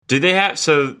Do they have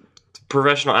so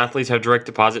professional athletes have direct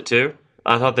deposit too?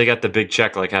 I thought they got the big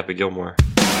check like Happy Gilmore.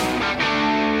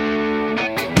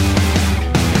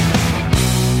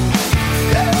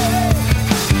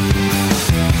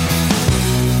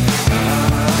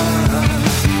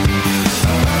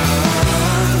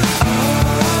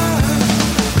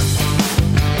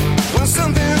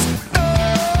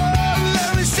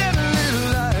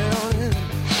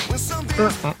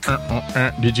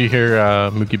 Did you hear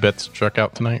Mookie Betts struck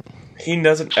out tonight? He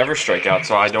doesn't ever strike out,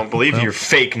 so I don't believe your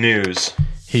fake news.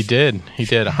 He did. He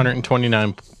did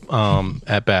 129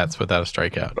 at bats without a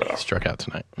strikeout. Wow. He struck out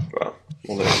tonight. Well,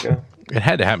 there you go. It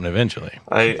had to happen eventually.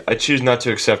 I choose not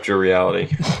to accept your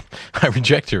reality. I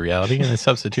reject your reality and I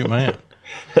substitute my own.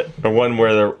 The one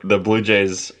where the Blue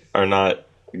Jays are not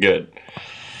good.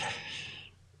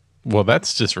 Well,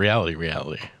 that's just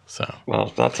reality. So.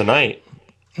 Well, not tonight.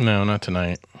 No, not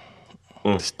tonight.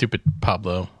 Stupid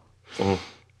Pablo.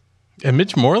 And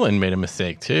Mitch Moreland made a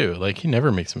mistake too. Like, he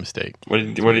never makes a mistake. What are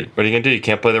you gonna do? You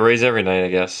can't play the Rays every night, I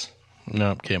guess.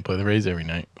 No, can't play the Rays every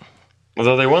night.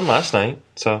 Although they won last night,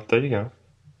 so there you go.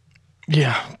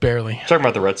 Yeah, barely. Talking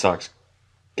about the Red Sox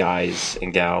guys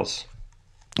and gals.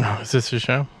 Oh, is this a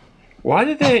show? Why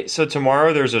did they? So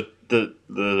tomorrow there's the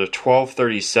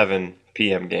 12:37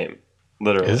 p.m. game.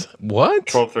 Literally. What?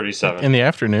 12:37 in the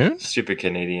afternoon. Stupid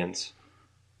Canadians.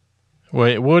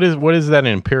 Wait, what is that in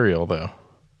Imperial though?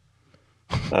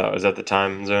 Is that the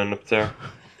time zone up there?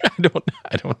 I don't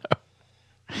know.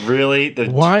 Really? The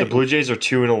Blue Jays are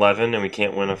 2-11 and we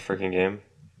can't win a freaking game?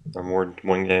 Or more than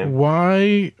one game?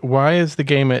 Why is the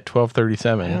game at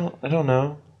 12:37? I don't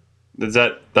know.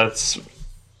 That's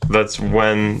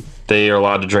when they are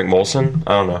allowed to drink Molson?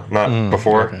 I don't know. Not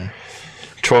before. Okay.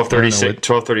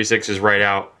 12:36 is right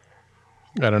out.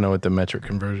 I don't know what the metric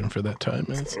conversion for that time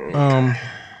is.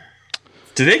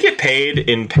 Do they get paid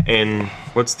in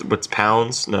what's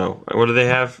pounds? No. What do they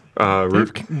have?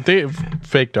 They have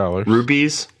fake dollars.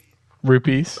 Rupees.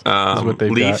 Is what they've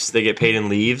leaves. got. They get paid in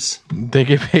leaves. They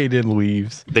get paid in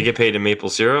leaves. They get paid in maple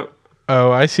syrup.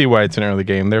 Oh, I see why it's an early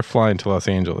game. They're flying to Los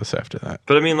Angeles after that.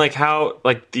 But I mean, like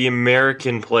the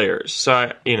American players.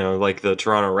 So like the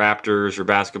Toronto Raptors or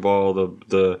basketball,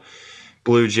 the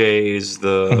Blue Jays,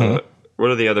 what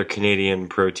are the other Canadian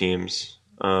pro teams?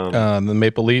 The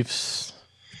Maple Leafs,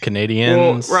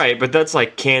 Canadians. Well, right, but that's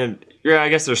like Canada. Yeah, I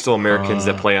guess there's still Americans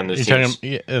that play on those teams.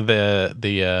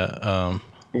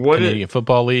 Canadian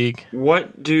Football League.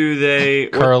 What do they...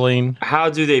 Curling. How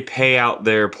do they pay out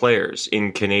their players?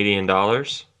 In Canadian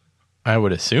dollars? I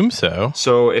would assume so.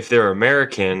 So if they're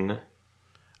American...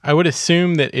 I would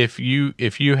assume that if you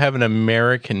have an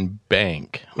American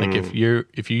bank, like if you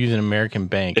use an American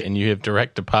bank and you have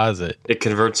direct deposit... It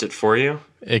converts it for you?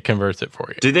 It converts it for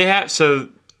you. Do they have... So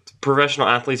professional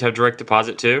athletes have direct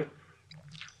deposit too?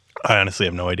 I honestly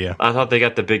have no idea. I thought they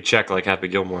got the big check like Happy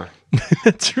Gilmore.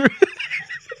 That's right.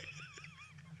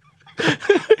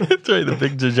 That's right,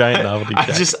 the giant novelty check.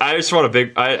 I just want a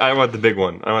big. I want the big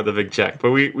one. I want the big check. But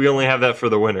we only have that for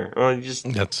the winner. Well,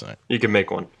 that's right. You can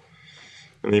make one,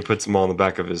 and he puts them all in the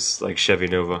back of his like Chevy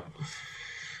Nova.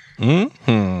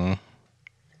 I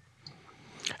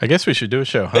guess we should do a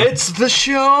show. Huh? It's the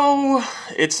show.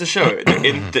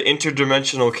 The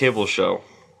interdimensional cable show.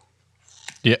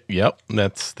 Yep.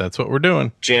 That's what we're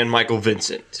doing. Jan Michael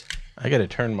Vincent. I got to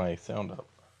turn my sound up.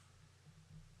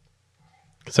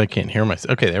 Because I can't hear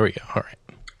myself. Okay, there we go. All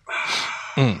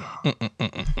right.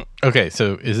 Okay,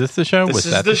 so is this the show? This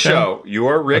is the show. You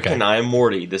are Rick and I am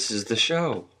Morty. This is the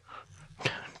show.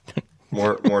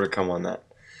 More to come on that.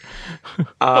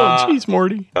 Oh, jeez,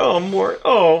 Morty. Oh, Morty.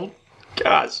 Oh,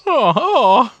 gosh.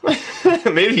 Oh.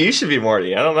 Maybe you should be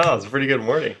Morty. I don't know. It's a pretty good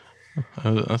Morty.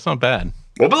 That's not bad.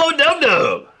 Well, below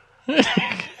Dub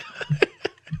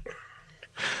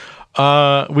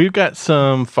Dub. We've got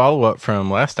some follow-up from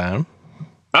last time.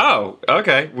 Oh,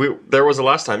 okay. There was a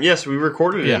last time. Yes, we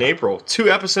recorded it in April. 2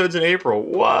 episodes in April.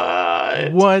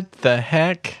 What? What the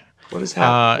heck? What is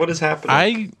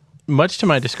happening? Much to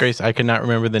my disgrace, I could not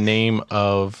remember the name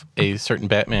of a certain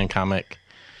Batman comic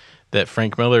that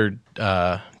Frank Miller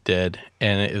did,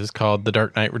 and it was called The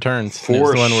Dark Knight Returns.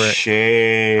 For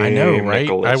shame. I know, right?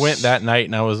 Nicholas. I went that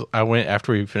night, and I went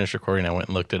after we finished recording. I went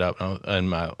and looked it up,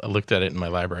 and I looked at it in my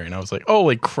library, and I was like,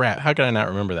 "Holy crap! How could I not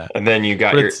remember that?" And then you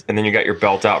got your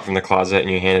belt out from the closet,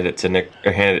 and you handed it to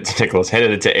Nicholas,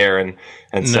 handed it to Aaron,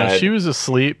 and said, "No, she was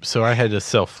asleep, so I had to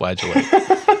self-flagellate."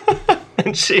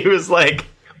 And she was like,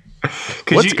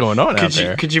 "What's going on out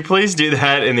there? Could you please do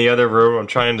that in the other room? I'm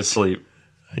trying to sleep.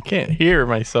 I can't hear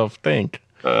myself think."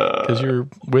 Because you're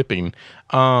whipping.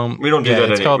 We don't do that.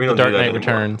 It's called The Dark Knight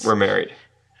Returns. We're married.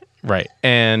 Right.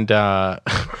 And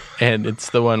and it's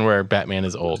the one where Batman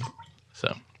is old.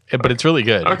 So, but it's really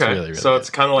good. Okay, It's really, really so good. it's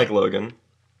kind of like Logan.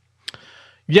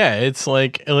 Yeah, it's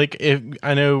like if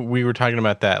I know we were talking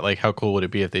about that, like how cool would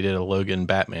it be if they did a Logan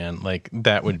Batman? Like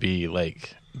that would be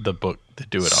like the book to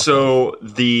do it off of. So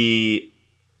the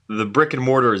brick and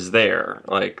mortar is there,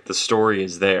 like the story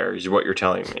is there, is what you're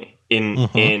telling me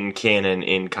in canon,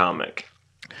 in comic.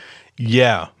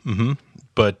 Yeah. Mm-hmm.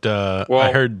 But Well,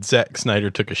 I heard Zack Snyder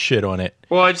took a shit on it.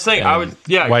 Well, I just think I would,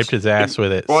 wiped his ass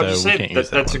with it. Well, so I just we say can't use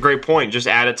that's one. a great point. Just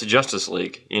add it to Justice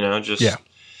League. You know, just yeah.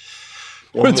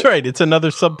 That's right. It's another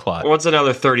subplot. What's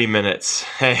another 30 minutes?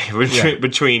 Hey,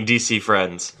 between DC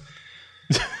friends.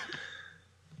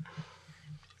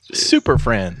 Super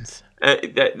friends.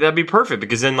 That'd be perfect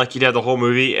because then like you'd have the whole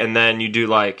movie and then you do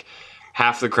like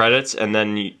half the credits and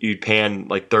then you'd pan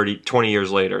like 20 years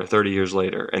later, 30 years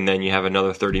later, and then you have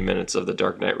another 30 minutes of The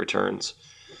Dark Knight Returns.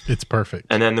 It's perfect.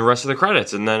 And then the rest of the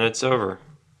credits and then it's over.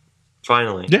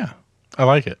 Finally. Yeah. I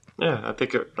like it. Yeah, I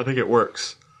think it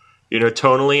works. You know,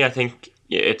 tonally I think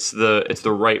it's the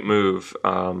right move,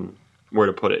 where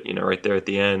to put it, you know, right there at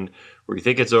the end where you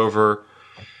think it's over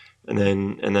and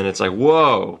then it's like,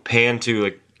 whoa, pan to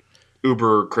like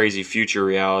uber crazy future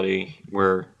reality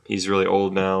where he's really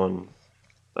old now, and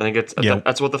I think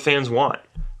that's what the fans want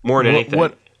more than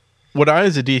anything. What I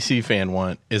as a DC fan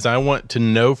want is I want to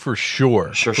know for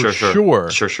sure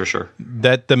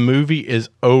that the movie is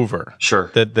over. Sure.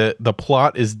 That the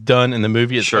plot is done and the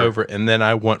movie is over, and then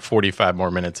I want 45 more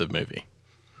minutes of movie.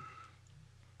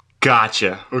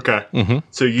 Gotcha. Okay. Mm-hmm.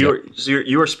 So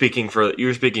you are speaking for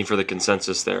the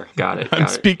consensus there. Got it. I'm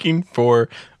speaking for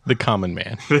the common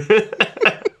man.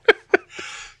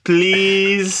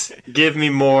 Please give me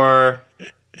more.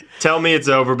 Tell me it's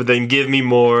over, but then give me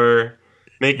more.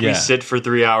 Make me sit for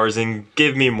 3 hours and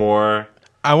give me more.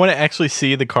 I want to actually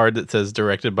see the card that says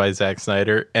directed by Zack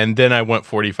Snyder, and then I want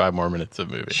 45 more minutes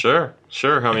of movie. Sure.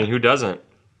 I mean, who doesn't?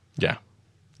 Yeah.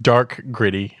 Dark,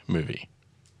 gritty movie.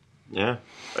 Yeah.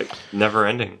 Like, never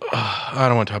ending. I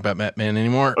don't want to talk about Batman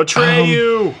anymore.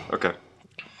 Atreyu! Okay.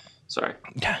 Sorry.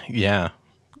 Yeah.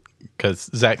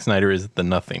 Because Zack Snyder is the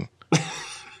nothing.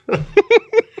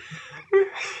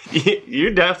 You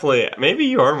definitely... Maybe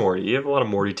you are Morty. You have a lot of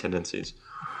Morty tendencies.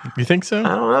 You think so?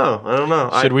 I don't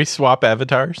know. Should we swap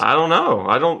avatars? I don't know.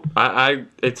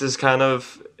 It just kind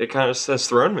of... It kind of has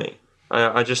thrown me.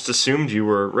 I just assumed you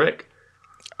were Rick.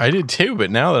 I did too, but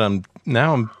now I'm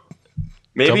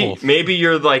Maybe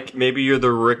you're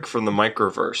the Rick from the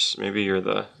Microverse. Maybe you're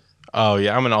the... Oh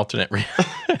yeah, I'm an alternate.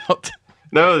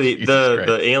 No,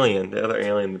 the alien, the other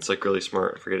alien that's like really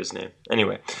smart. I forget his name.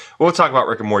 Anyway, we'll talk about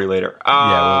Rick and Morty later.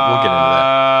 Yeah, we'll get into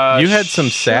that. You had some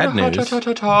sad news.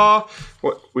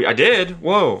 I did.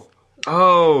 Whoa.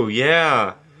 Oh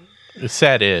yeah.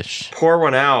 Sad-ish. Pour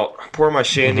one out. Pour my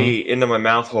shandy into my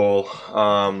mouth hole.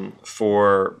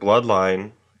 For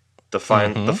Bloodline, the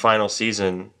final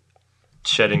season.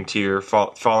 Shedding tear,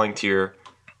 falling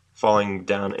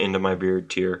down into my beard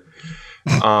tear.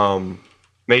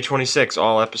 May 26th,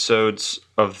 all episodes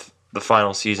of the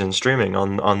final season streaming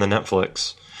on the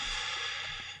Netflix.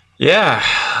 Yeah,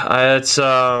 it's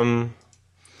tough.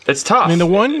 I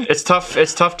mean, it's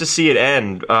tough to see it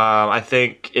end. I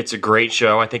think it's a great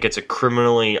show. I think it's a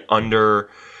criminally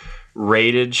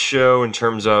underrated show in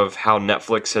terms of how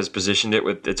Netflix has positioned it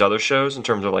with its other shows, in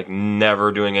terms of like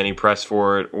never doing any press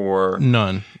for it or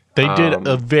none. They did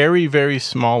a very, very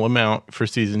small amount for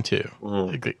season 2.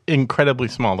 Like, incredibly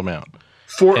small amount.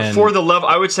 For the level,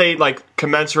 I would say, like,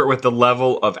 commensurate with the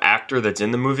level of actor that's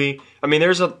in the movie. I mean,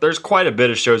 there's quite a bit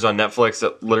of shows on Netflix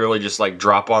that literally just like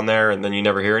drop on there and then you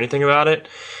never hear anything about it,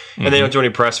 and they don't do any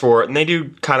press for it, and they do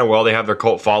kind of well. They have their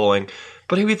cult following,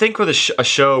 but if you think with a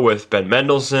show with Ben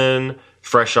Mendelsohn,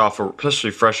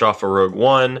 especially fresh off of Rogue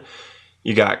One,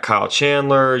 you got Kyle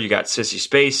Chandler, you got Sissy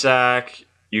Spacek,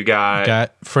 you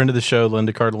got friend of the show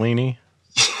Linda Cardellini.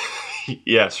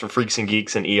 Yes, from Freaks and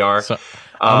Geeks and ER. So,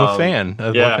 I'm a fan.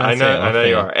 Yeah, I know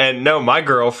you are. And no, my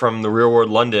girl from The Real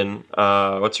World London,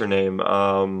 what's her name?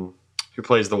 Who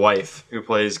plays the wife? Who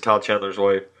plays Kyle Chandler's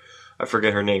wife? I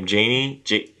forget her name. Janie?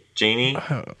 Janie?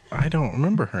 I don't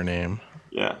remember her name.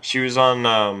 Yeah, she was on...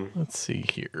 let's see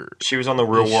here. She was on The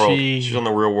Real World. She was on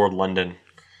The Real World London.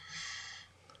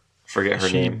 Forget her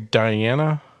name.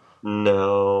 Diana?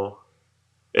 No.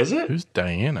 Is it? Who's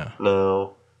Diana?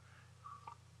 No.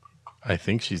 I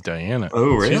think she's Diana.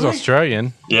 Oh, really? She's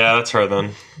Australian. Yeah, that's her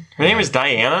then. Her name is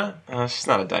Diana? She's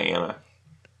not a Diana.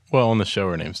 Well, on the show,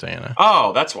 her name's Diana.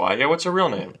 Oh, that's why. Yeah, what's her real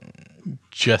name?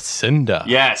 Jacinda.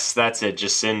 Yes, that's it.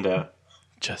 Jacinda.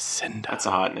 Jacinda. That's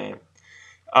a hot name.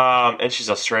 And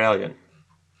she's Australian.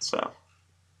 So.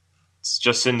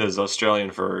 Jacinda's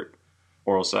Australian for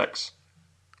oral sex.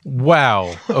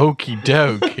 Wow. Okie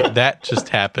doke. That just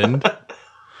happened.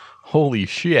 Holy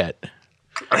shit.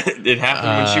 It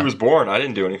happened when she was born. I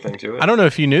didn't do anything to it. I don't know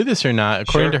if you knew this or not.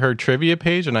 According to her trivia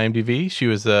page on IMDb, she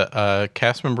was a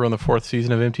cast member on the 4th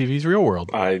season of MTV's Real World.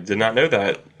 I did not know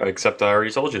that, except I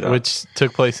already told you that. Which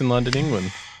took place in London,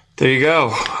 England. There you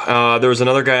go. There was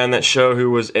another guy on that show who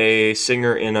was a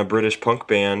singer in a British punk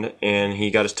band, and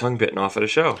he got his tongue bitten off at a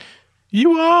show.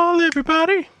 You all,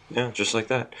 everybody? Yeah, just like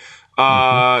that.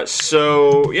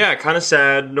 So, yeah, kind of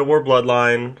sad. No more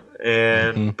Bloodline,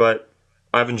 but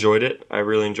I've enjoyed it. I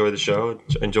really enjoy the show.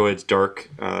 Enjoy its dark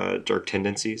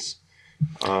tendencies.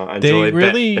 I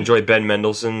enjoy Ben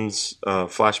Mendelsohn's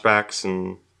flashbacks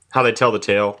and how they tell the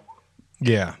tale.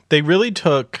 Yeah, they really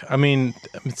took. I mean,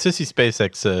 Sissy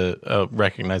Spacek's a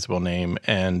recognizable name,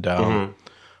 and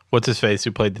what's his face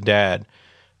who played the dad.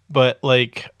 But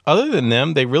like, other than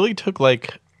them, they really took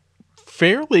like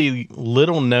fairly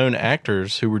little known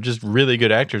actors who were just really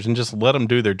good actors and just let them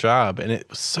do their job, and it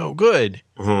was so good.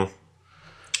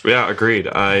 Yeah, agreed.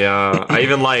 I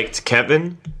even liked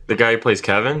Kevin, the guy who plays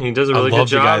Kevin. He does a really good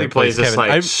job. He plays this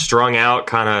like strung out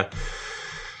kind of.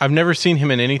 I've never seen him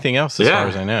in anything else, as far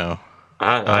as I know.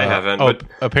 I haven't. But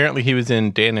apparently he was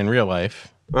in Dan in Real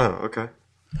Life. Oh, okay.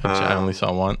 Which I only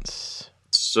saw once.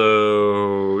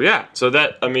 So yeah,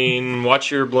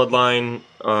 watch your Bloodline.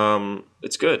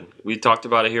 It's good. We talked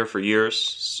about it here for years,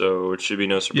 so it should be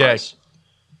no surprise. Yeah.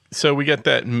 So we got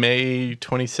that May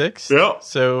 26th. Yeah.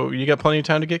 So you got plenty of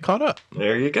time to get caught up.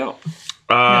 There you go.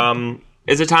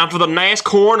 Is it time for the NAS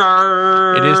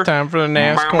Corner? It is time for the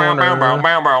NAS Corner.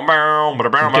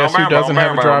 Guess who doesn't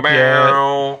have a drop yet?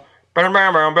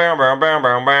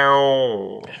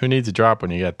 Who needs a drop when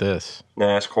you got this?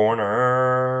 NAS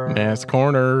Corner. NAS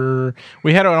Corner.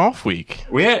 We had an off week.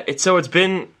 It's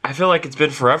been, I feel like it's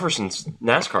been forever since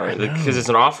NASCAR. Because it's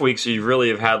an off week, so you really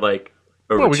have had like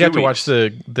over 2 weeks. We got to watch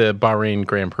the Bahrain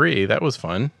Grand Prix. That was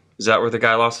fun. Is that where the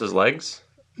guy lost his legs?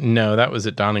 No, that was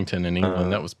at Donington in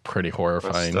England. That was pretty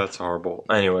horrifying. That's horrible.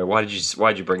 Anyway, why'd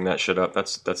you bring that shit up?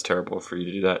 That's terrible for you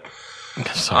to do that.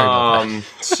 Sorry about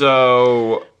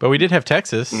that. But we did have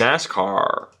Texas.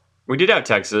 NASCAR. We did have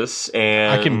Texas,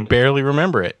 and I can barely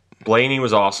remember it. Blaney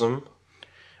was awesome.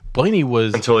 Blaney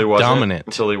was until he wasn't dominant.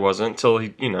 Until he wasn't. Until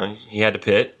he had to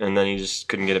pit, and then he just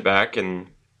couldn't get it back, and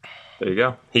there you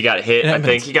go. He got hit. I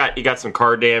think he got some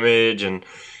car damage and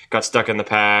got stuck in the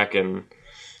pack, and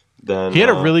then he had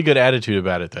a really good attitude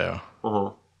about it though.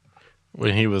 Uh-huh.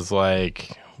 When he was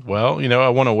like, "Well, I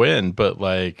want to win, but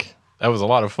like." That was a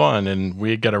lot of fun, and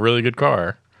we got a really good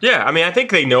car. Yeah, I think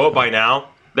they know it by now.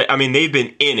 They've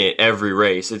been in it every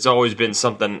race. It's always been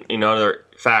something, another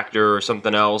factor or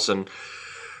something else, or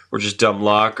just dumb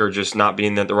luck or just not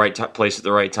being at the right place at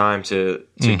the right time to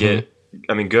get. Good.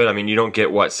 You don't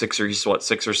get sixth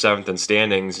or seventh in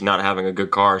standings not having a good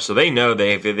car. So they know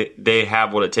they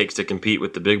have what it takes to compete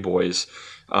with the big boys.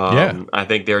 I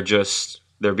think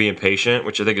they're being patient,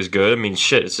 which I think is good.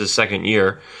 It's his second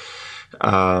year.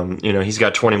 He's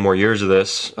got 20 more years of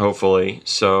this, hopefully.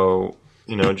 So,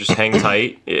 just hang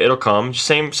tight. It'll come.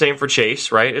 Same for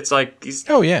Chase, right? It's like these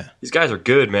guys are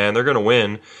good, man. They're going to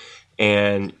win.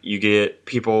 And you get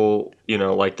people,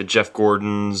 like the Jeff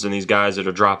Gordons and these guys that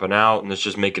are dropping out, and it's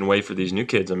just making way for these new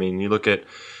kids. You look at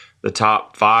the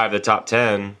top 5, the top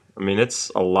 10. It's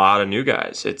a lot of new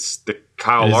guys. It's the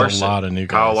Kyle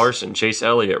Larson, Chase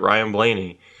Elliott, Ryan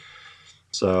Blaney.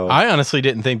 So I honestly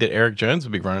didn't think that Eric Jones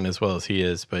would be running as well as he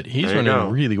is, but he's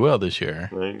running really well this year.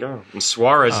 There you go. And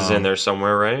Suarez is in there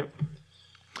somewhere, right?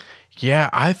 Yeah,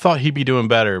 I thought he'd be doing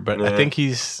better, but I think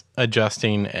he's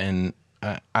adjusting, and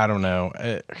I don't know.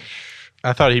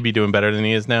 I thought he'd be doing better than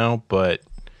he is now, but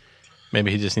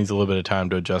maybe he just needs a little bit of time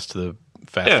to adjust to the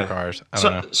faster cars. I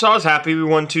don't know. So I was happy we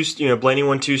won Blaney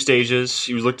won 2 stages.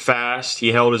 He looked fast.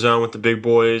 He held his own with the big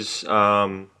boys.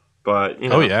 But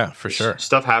for sure,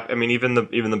 stuff happens. Even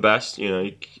the best,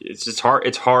 it's just hard.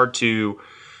 It's hard to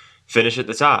finish at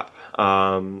the top.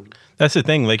 That's the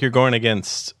thing. Like you're going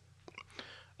against,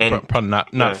 probably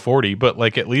not 40, but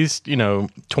like at least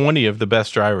 20 of the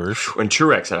best drivers. And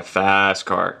Truex had a fast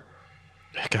car.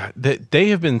 God, they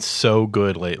have been so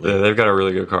good lately. Yeah, they've got a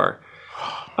really good car.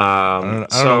 I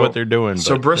don't know what they're doing.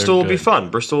 So Bristol will be fun.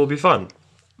 Bristol will be fun.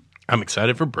 I'm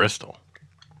excited for Bristol.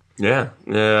 Yeah,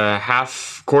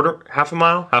 half a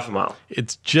mile.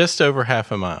 It's just over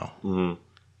half a mile. Mm-hmm.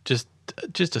 Just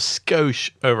a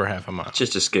skosh over half a mile.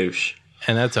 Just a skosh.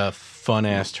 And that's a fun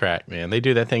ass track, man. They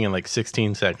do that thing in like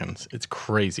 16 seconds. It's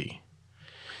crazy.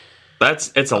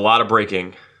 It's a lot of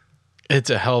braking. It's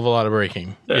a hell of a lot of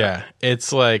braking. Yeah.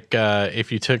 It's like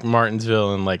if you took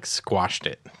Martinsville and like squashed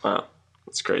it. Wow.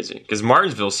 That's crazy. Because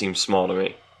Martinsville seems small to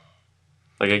me.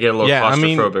 Like I get a little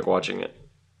claustrophobic watching it.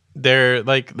 They're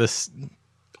like this,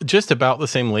 just about the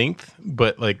same length,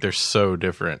 but like they're so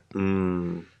different.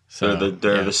 So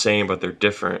they're the same, but they're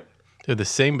different. They're the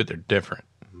same, but they're different.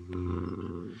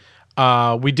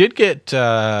 We did get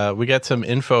we got some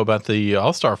info about the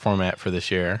All-Star format for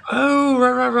this year. Oh,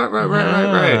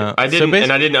 right. I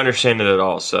didn't understand it at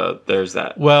all. So there's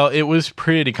that. Well, it was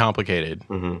pretty complicated.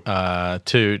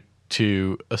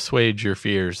 To assuage your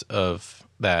fears of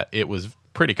that, it was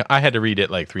pretty. I had to read it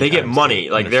like 3 times. They get money.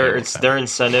 Like their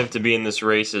incentive to be in this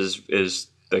race is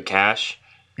the cash.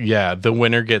 Yeah, the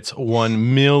winner gets $1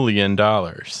 million.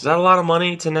 Is that a lot of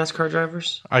money to NASCAR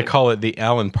drivers? I call it the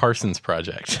Alan Parsons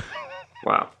Project.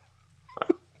 Wow.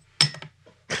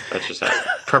 That's just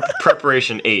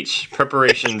preparation H.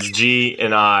 Preparations G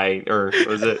and I, or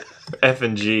was it F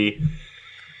and G?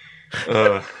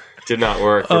 Did not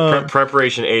work.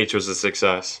 Preparation H was a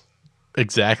success.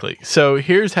 Exactly. So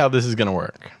here's how this is going to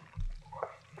work.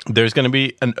 There's going to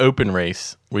be an open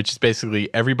race, which is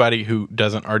basically everybody who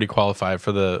doesn't already qualify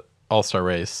for the All-Star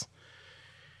race.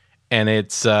 And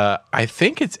it's, I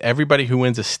think it's everybody who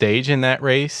wins a stage in that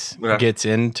race gets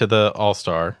into the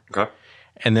All-Star. Okay.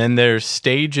 And then there's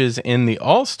stages in the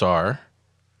All-Star,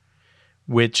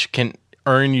 which can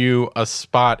earn you a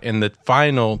spot in the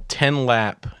final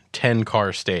 10-lap,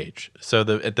 10-car stage. So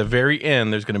at the very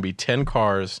end, there's going to be 10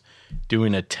 cars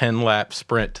doing a 10-lap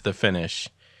sprint to the finish.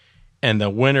 And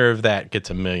the winner of that gets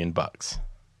 $1 million.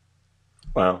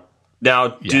 Wow! Now,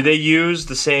 do they use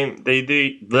the same? Do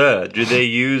they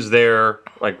use their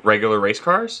like regular race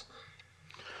cars?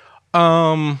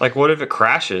 Like, what if it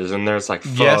crashes and there's like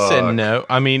fuck? Yes and no.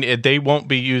 I mean, they won't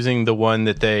be using the one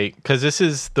that because this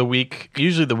is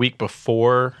usually the week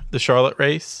before the Charlotte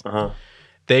race.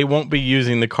 They won't be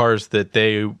using the cars that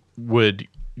they would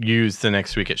use the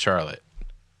next week at Charlotte.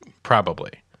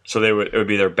 Probably. So it would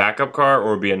be their backup car, or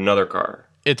it would be another car.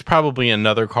 It's probably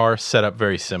another car set up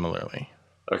very similarly.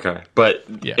 Okay, but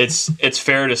it's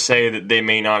fair to say that they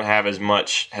may not have as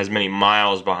many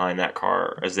miles behind that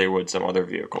car as they would some other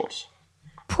vehicles.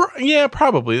 Yeah,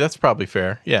 probably. That's probably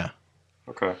fair. Yeah.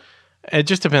 Okay. It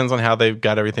just depends on how they've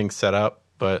got everything set up,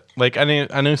 but like I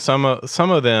knew some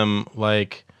of them,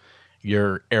 like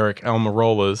your Eric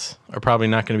Almirolas, are probably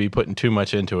not going to be putting too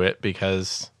much into it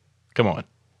because, come on.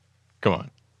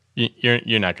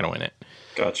 You're not going to win it.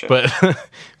 Gotcha.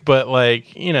 But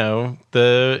like,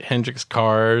 the Hendricks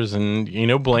cars and,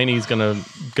 Blaney's going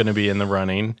to be in the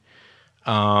running,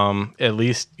 at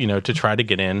least, to try to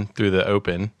get in through the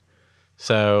open.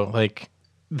 So like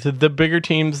the bigger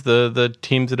teams, the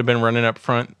teams that have been running up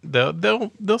front,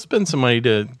 they'll spend some money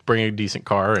to bring a decent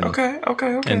car and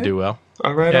and do well.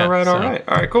 All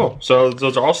right, cool. So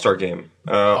those are All-Star game,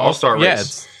 All-Star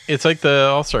race. Yeah, it's like the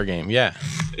All-Star game. Yeah,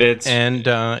 it's going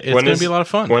to be a lot of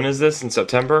fun. When is this? In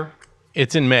September?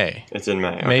 It's in May. It's in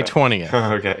May. Okay. May 20th.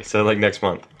 Okay, so like next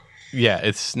month. Yeah,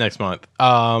 it's next month.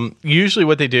 Usually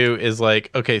what they do is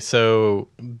like, okay, so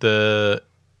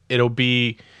it'll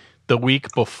be the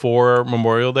week before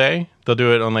Memorial Day. They'll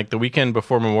do it on like the weekend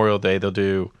before Memorial Day. They'll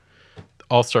do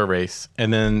All-Star race,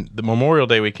 and then the Memorial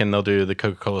Day weekend they'll do the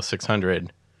Coca-Cola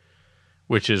 600,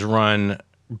 which is run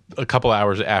a couple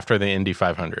hours after the Indy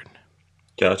 500.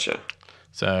 Gotcha.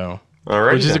 So, all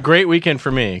which is a great weekend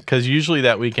for me because usually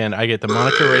that weekend I get the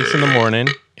Monaco race in the morning.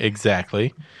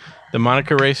 Exactly, the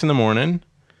Monaco race in the morning,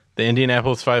 the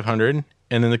Indianapolis 500,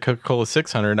 and then the Coca-Cola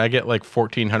 600. I get like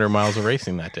 1,400 miles of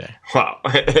racing that day. Wow!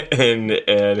 and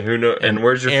who knows? And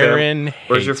where's your family?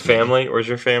 Where's your family? Where's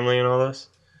your family in all this?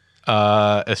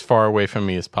 As far away from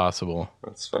me as possible.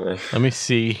 That's funny. Let me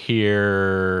see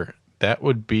here. That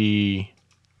would be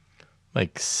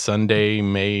like Sunday,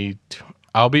 May.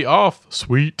 I'll be off.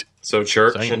 Sweet. So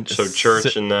church,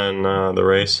 and then the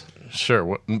race.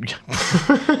 Sure.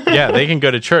 Yeah, they can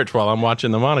go to church while I'm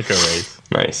watching the Monaco race.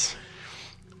 Nice.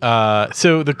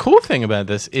 So the cool thing about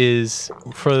this is,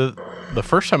 for the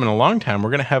first time in a long time, we're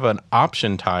going to have an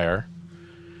option tire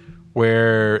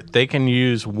where they can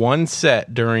use one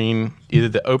set during either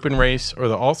the open race or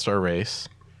the All-Star race,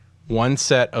 one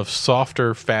set of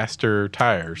softer, faster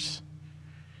tires.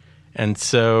 And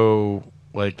so,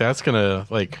 like, that's going to,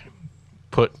 like,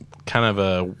 put kind of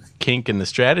a kink in the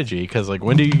strategy because, like,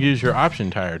 when do you use your option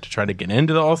tire? To try to get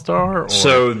into the All-Star?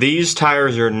 So these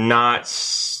tires are not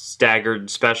staggered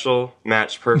special,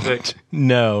 match perfect?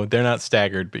 No, they're not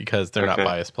staggered because they're not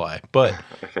bias ply. But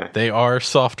they are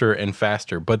softer and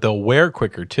faster, but they'll wear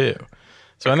quicker too.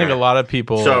 So I think a lot of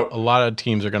So- a lot of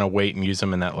teams are going to wait and use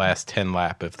them in that last 10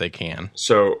 lap if they can.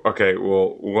 So, okay,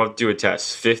 we'll have to do a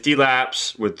test. 50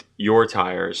 laps with your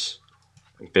tires,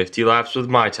 and 50 laps with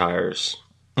my tires.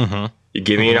 Mm-hmm. You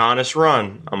give me an honest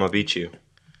run, I'm going to beat you.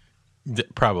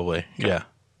 Probably, yeah.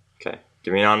 Okay,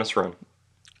 give me an honest run.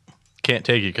 Can't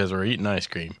take you because we're eating ice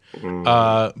cream.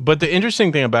 But the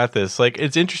interesting thing about this, like,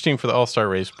 it's interesting for the All-Star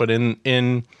race, but in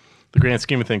the grand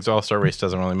scheme of things, the All-Star race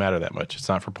doesn't really matter that much. It's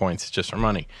not for points, it's just for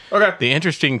money. Okay. The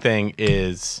interesting thing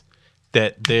is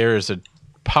that there's a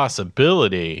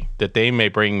possibility that they may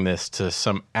bring this to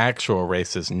some actual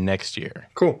races next year.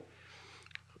 Cool.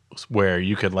 Where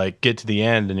you could, like, get to the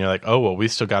end and you're like, oh, well, we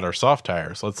still got our soft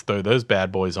tires. Let's throw those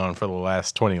bad boys on for the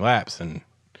last 20 laps and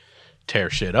tear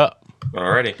shit up.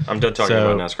 Alrighty, I'm done talking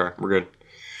about NASCAR. We're good.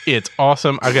 It's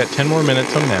awesome. I've got 10 more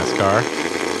minutes on NASCAR.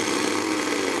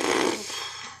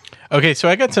 Okay, so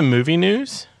I got some movie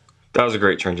news. That was a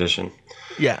great transition.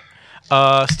 Yeah.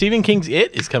 Stephen King's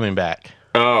It is coming back.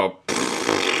 Oh.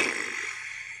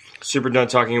 Super done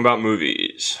talking about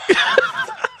movies.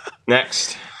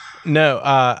 Next. No,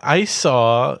 I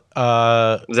saw...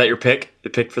 Is that your pick?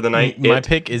 The pick for the night? My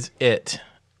pick is It.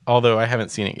 Although I haven't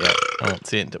seen it yet. I won't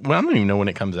see it. Well, I don't even know when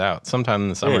it comes out. Sometime in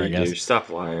the summer, I guess. Dude, stop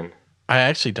lying. I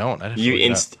actually don't. You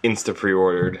insta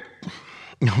pre-ordered.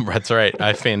 That's right.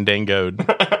 I fandangoed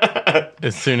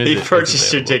as soon as you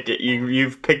purchased your ticket.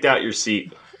 You've picked out your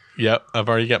seat. Yep, I've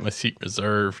already got my seat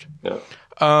reserved. Yeah.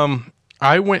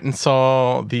 I went and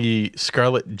saw the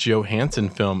Scarlett Johansson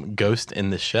film Ghost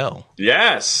in the Shell.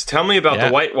 Yes. Tell me about the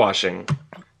whitewashing.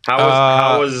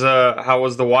 How was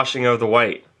the washing of the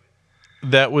white?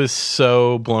 That was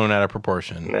so blown out of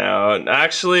proportion. No,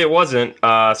 actually, it wasn't.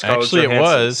 It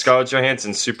was. Scarlett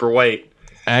Johansson, super white.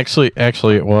 Actually,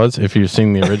 it was. If you've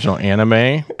seen the original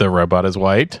anime, the robot is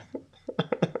white,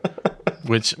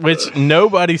 which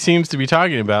nobody seems to be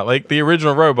talking about. Like, the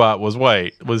original robot was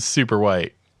white, was super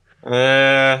white.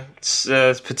 It's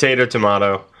potato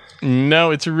tomato. No,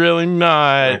 it's really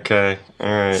not. Okay, all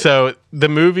right. So the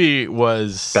movie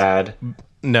was bad.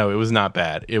 No, it was not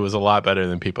bad. It was a lot better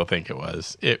than people think it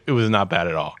was. It was not bad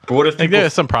at all. But what if there are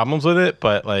some problems with it,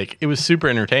 but like it was super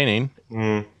entertaining.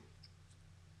 I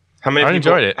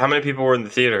enjoyed it. How many people were in the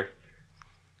theater?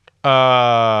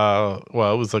 Well,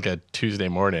 it was like a Tuesday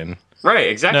morning. Right,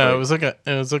 exactly. No, it was like a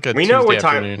we Tuesday know what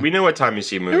time afternoon. we know what time you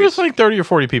see movies. There was like 30 or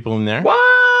 40 people in there.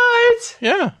 What?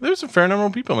 Yeah, there was a fair number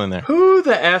of people in there. Who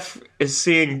the F is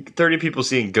seeing 30 people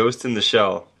seeing Ghost in the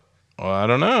Shell? Well, I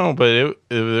don't know, but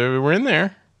they were in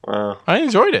there. Wow. I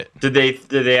enjoyed it. Did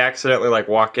they accidentally like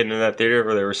walk into that theater,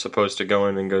 or they were supposed to go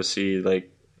in and go see,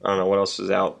 like, I don't know what else was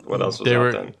out? What else was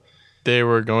out then? They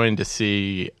were going to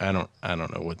see I don't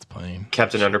know what's playing.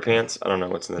 Captain Underpants? I don't know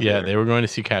what's in the theater. They were going to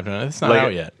see Captain. It's not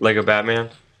out yet. Lego Batman?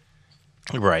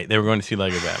 Right, they were going to see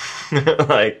Lego Batman.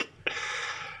 Like,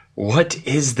 what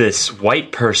is this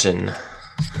white person?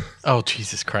 Oh,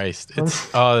 Jesus Christ.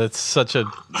 It's such a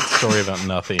story about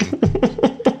nothing.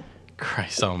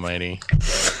 Christ almighty.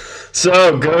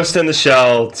 So, Ghost in the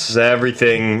Shell, it's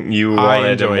everything you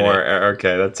wanted and more.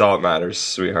 Okay, that's all that matters,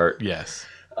 sweetheart. Yes.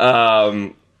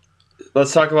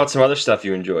 Let's talk about some other stuff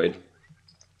you enjoyed.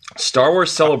 Star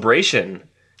Wars Celebration.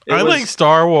 I like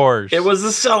Star Wars. It was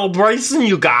a celebration,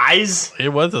 you guys. It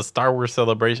was a Star Wars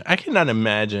celebration. I cannot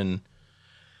imagine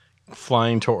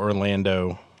flying to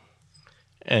Orlando,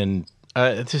 and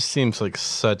it just seems like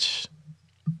such.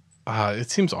 It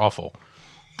seems awful.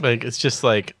 Like, it's just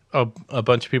like a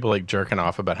bunch of people like jerking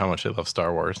off about how much they love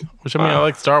Star Wars. Which, I mean, I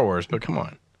like Star Wars, but come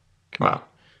on. Wow.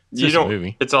 It's just a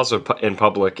movie. It's also in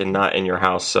public and not in your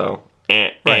house, so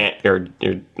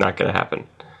you're not going to happen.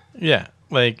 Yeah,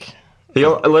 like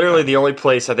literally the only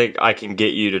place I think I can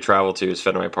get you to travel to is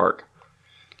Fenway Park.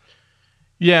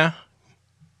 Yeah,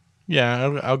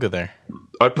 I'll go there.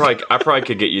 I probably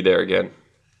could get you there again.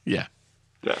 Yeah,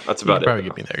 that's about it. Probably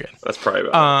get me there again. That's probably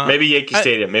about it. Maybe Yankee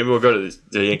Stadium. Maybe we'll go to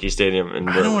the Yankee Stadium. And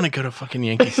I don't want to go to fucking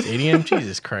Yankee Stadium.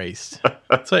 Jesus Christ,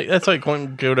 that's like going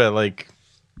to go to like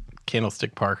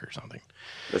Candlestick Park or something.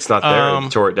 It's not there. They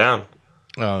tore it down.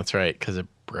 Oh, that's right, because it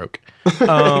broke.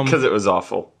 Because it was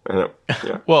awful.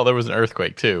 Well, there was an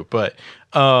earthquake too, but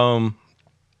so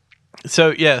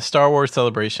yeah, Star Wars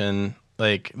Celebration.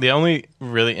 Like, the only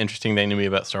really interesting thing to me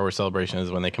about Star Wars Celebration is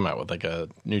when they come out with like a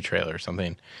new trailer or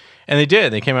something. And they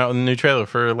did. They came out with a new trailer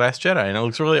for Last Jedi, and it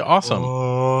looks really awesome.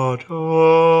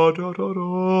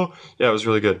 Yeah, it was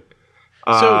really good.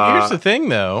 So here's the thing,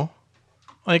 though.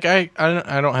 Like, I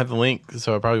don't have the link,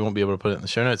 so I probably won't be able to put it in the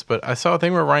show notes. But I saw a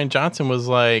thing where Ryan Johnson was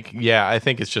like, "Yeah, I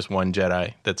think it's just one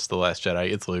Jedi. That's the Last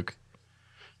Jedi. It's Luke."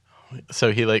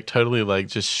 So he like totally like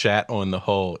just shat on the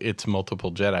whole "it's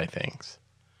multiple Jedi" things.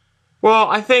 Well,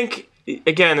 I think,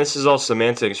 again, this is all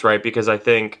semantics, right? Because I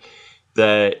think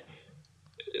that,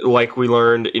 like we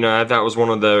learned, that was one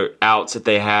of the outs that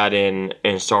they had in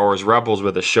Star Wars Rebels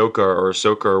with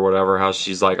Ahsoka or whatever, how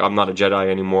she's like, I'm not a Jedi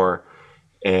anymore.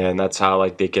 And that's how,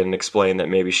 like, they can explain that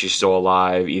maybe she's still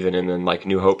alive, even in like,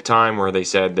 New Hope time, where they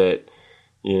said that,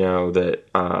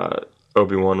 that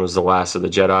Obi-Wan was the last of the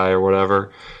Jedi or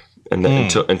whatever, and then,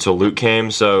 until Luke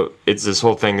came. So it's this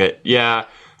whole thing that, yeah,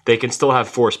 they can still have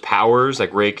Force powers.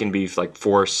 Like, Rey can be, like,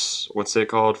 Force, what's it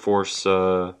called? Force,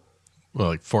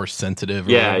 like Force sensitive.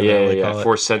 Or yeah.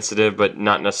 Force sensitive, but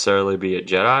not necessarily be a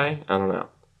Jedi. I don't know.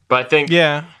 But I think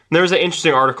there was an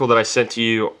interesting article that I sent to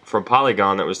you from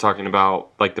Polygon that was talking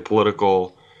about, like, the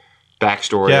political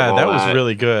backstory. Yeah, that was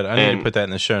really good. I need to put that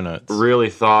in the show notes. Really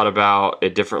thought about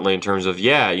it differently in terms of, these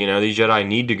Jedi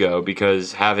need to go,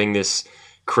 because having this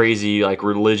crazy, like,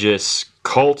 religious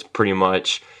cult pretty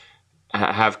much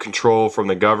have control from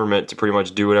the government to pretty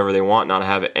much do whatever they want, not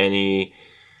have any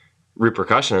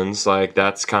repercussions, like,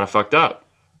 that's kind of fucked up.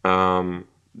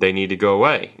 They need to go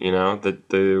away.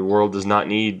 The world does not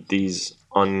need these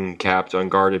uncapped,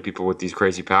 unguarded people with these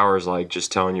crazy powers, like,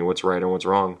 just telling you what's right and what's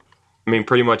wrong. I mean,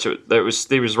 pretty much it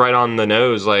was right on the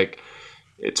nose. Like,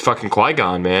 it's fucking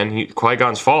Qui-Gon, man.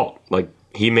 Qui-Gon's fault. Like,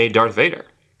 he made Darth Vader.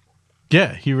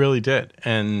 Yeah, he really did.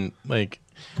 And, like,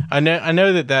 I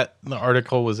know that the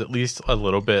article was at least a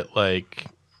little bit, like,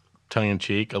 tongue in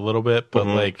cheek, a little bit, but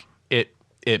like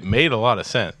it made a lot of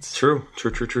sense. True.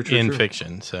 In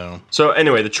fiction. So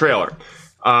anyway, the trailer.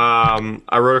 I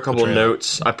wrote a couple of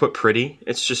notes. I put pretty.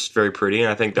 It's just very pretty,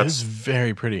 and I think that's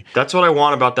very pretty. That's what I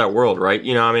want about that world, right?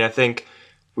 I think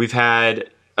we've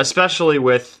had, especially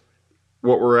with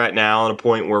what we're at now, at a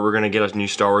point where we're going to get a new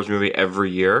Star Wars movie every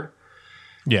year.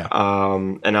 Yeah.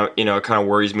 And it kind of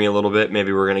worries me a little bit.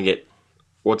 Maybe we're going to get,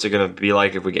 what's it going to be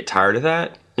like if we get tired of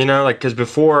that? Because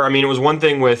before, it was one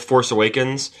thing with Force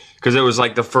Awakens, because it was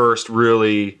like the first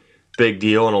really big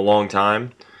deal in a long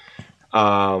time.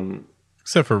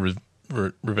 Except for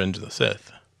Revenge of the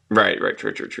Sith. Right.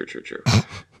 True.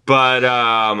 But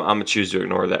I'm going to choose to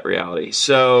ignore that reality.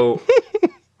 So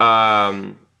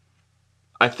I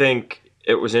think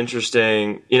it was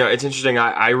interesting. It's interesting.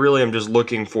 I really am just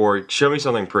looking for, show me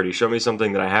something pretty. Show me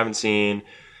something that I haven't seen.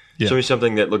 Yeah. Show me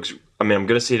something that looks, I'm going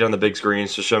to see it on the big screen,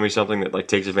 so show me something that, like,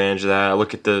 takes advantage of that. I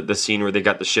look at the scene where they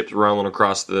got the ships rolling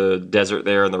across the desert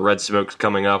there and the red smoke's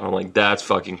coming up. I'm like, that's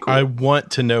fucking cool. I want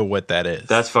to know what that is.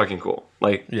 That's fucking cool.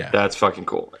 Like, that's fucking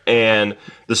cool. And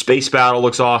the space battle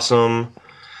looks awesome.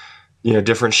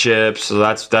 Different ships, so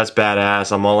that's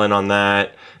badass. I'm all in on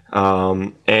that.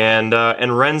 And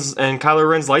Kylo Ren's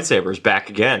lightsaber is back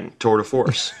again, tour de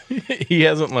force. He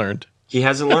hasn't learned.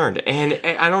 And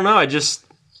I don't know,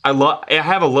 I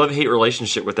have a love-hate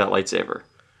relationship with that lightsaber.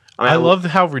 I love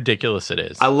how ridiculous it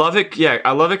is. I love it. Yeah,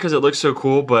 I love it because it looks so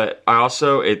cool, but I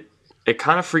also, it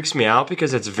kind of freaks me out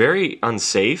because it's very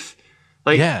unsafe.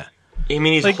 Like, yeah.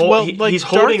 He's holding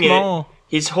it.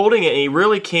 He's holding it, and he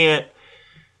really can't.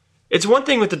 It's one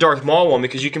thing with the Darth Maul one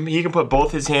because he can put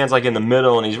both his hands, like, in the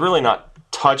middle, and he's really not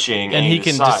touching. And he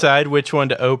can decide which one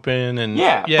to open. And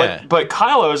yeah. But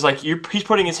Kylo is like, he's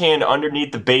putting his hand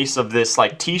underneath the base of this,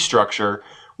 like, T structure,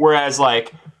 whereas,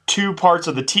 like, two parts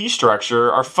of the T structure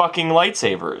are fucking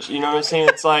lightsabers. You know what I'm saying?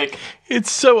 It's like,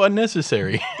 it's so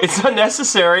unnecessary. It's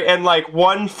unnecessary, and, like,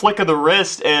 one flick of the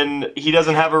wrist, and he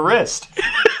doesn't have a wrist.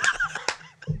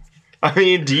 I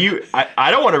mean, I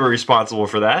don't want to be responsible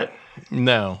for that.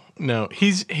 No.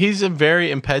 He's a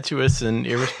very impetuous and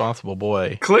irresponsible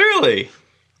boy. Clearly.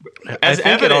 As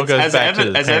evidenced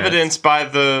evidenced by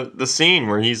the scene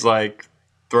where he's, like,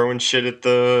 throwing shit at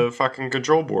the fucking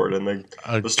control board, and the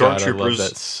stormtroopers.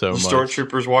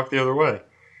 Stormtroopers walk the other way.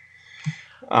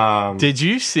 Did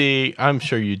you see? I'm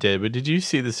sure you did, but did you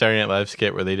see the Saturday Night Live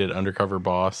skit where they did Undercover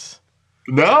Boss?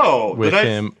 No, with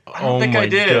him. I don't think I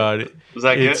did. God, was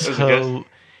that good? Was it good?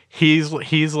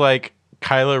 He's like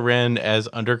Kylo Ren as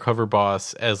Undercover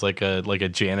Boss as like a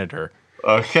janitor.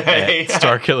 Okay, at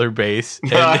Starkiller Base.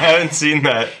 No, I haven't seen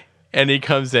that. And he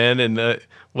comes in and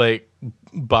like.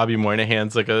 Bobby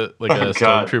Moynihan's like a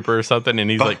stormtrooper or something, and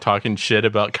he's like talking shit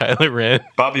about Kylo Ren.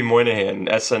 Bobby Moynihan,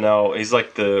 SNL, he's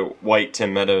like the white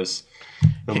Tim Meadows.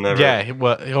 Yeah,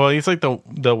 well, he's like the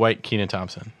white Kenan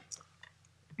Thompson.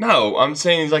 No, I'm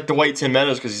saying he's like the white Tim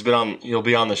Meadows because he'll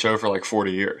be on the show for like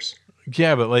 40 years.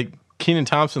 Yeah, but like Kenan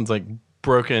Thompson's like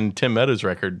broken Tim Meadows'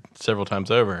 record several times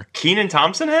over. Kenan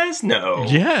Thompson has? No.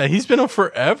 Yeah, he's been on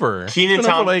forever. Kenan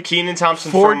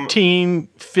Thompson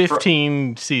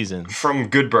 15 seasons. From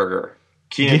Good Burger.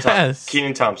 Kenan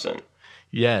Thompson.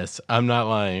 Yes, I'm not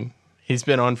lying. He's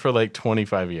been on for like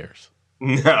 25 years.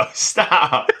 No,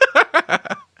 stop.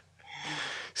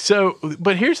 So,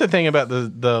 but here's the thing about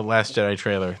the Last Jedi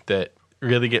trailer that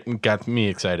really got me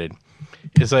excited.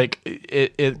 Is like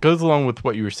it goes along with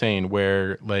what you were saying,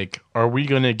 where like, are we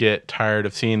going to get tired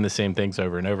of seeing the same things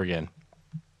over and over again?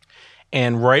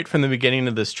 And right from the beginning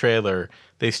of this trailer,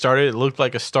 they started. It looked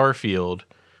like a star field,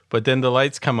 but then the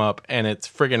lights come up and it's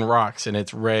friggin' rocks, and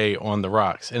it's Rey on the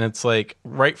rocks, and it's like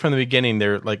right from the beginning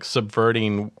they're like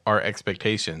subverting our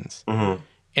expectations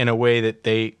in a way that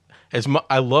they.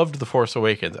 I loved The Force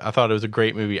Awakens. I thought it was a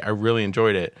great movie. I really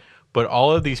enjoyed it. But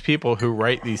all of these people who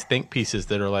write these think pieces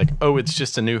that are like, oh, it's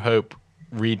just A New Hope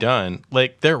redone,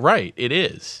 like, they're right. It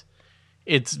is.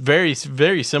 It's very,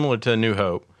 very similar to A New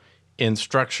Hope in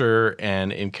structure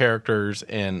and in characters.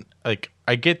 And, like,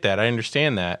 I get that. I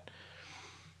understand that.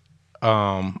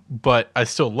 But I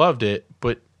still loved it.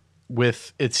 But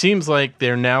it seems like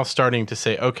they're now starting to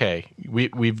say, okay,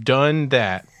 we've done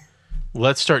that.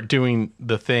 Let's start doing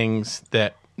the things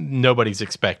that nobody's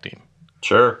expecting.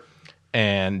 Sure.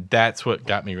 And that's what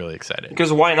got me really excited.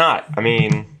 Because why not? I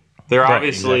mean, they're on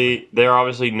this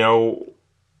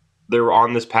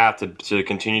path to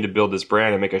continue to build this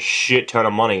brand and make a shit ton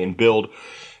of money and build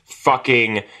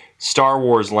fucking Star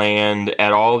Wars land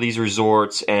at all these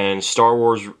resorts and Star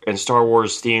Wars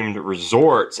themed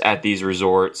resorts at these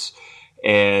resorts,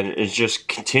 and it's just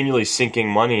continually sinking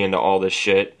money into all this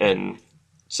shit. And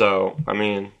so, I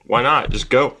mean, why not? Just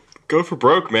go for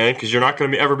broke, man, because you're not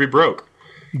going to ever be broke.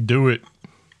 Do it.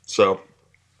 So,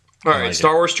 all right.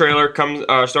 Star Wars trailer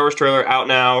out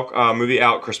now. Movie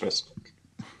out Christmas.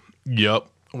 Yep.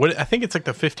 What I think it's like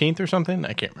the 15th or something.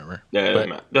 I can't remember. Yeah,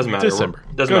 it doesn't matter. December.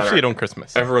 Doesn't go matter. See it on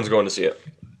Christmas. Everyone's going to see it.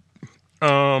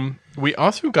 We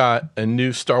also got a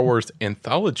new Star Wars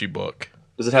anthology book.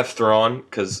 Does it have Thrawn?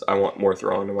 Because I want more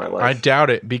Thrawn in my life. I doubt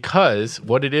it, because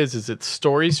what it is it's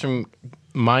stories from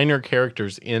minor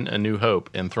characters in A New Hope,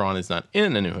 and Thrawn is not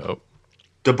in A New Hope.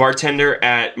 The bartender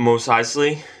at Mos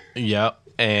Eisley. Yep,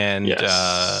 and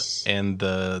yes. And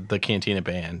the Cantina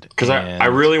band. Because I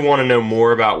really want to know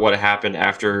more about what happened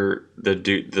after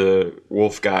the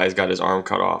wolf guy's got his arm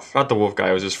cut off. Not the wolf guy,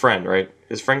 it was his friend, right?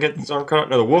 His friend get his arm cut off?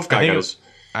 No, the wolf guy got his...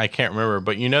 I can't remember,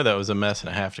 but that was a mess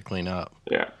and I have to clean up.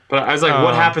 Yeah, but I was like,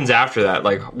 what happens after that?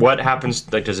 Like, what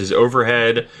happens? Like, does his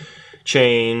overhead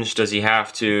change? Does he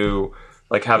have to...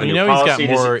 Like have a new policy.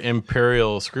 He's got more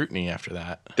imperial scrutiny after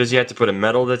that. Does he have to put a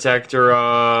metal detector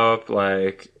up?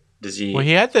 Like, does he? Well,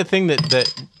 he had the thing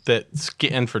that's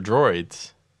getting for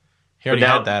droids. He already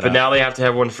had that. But now they have to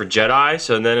have one for Jedi.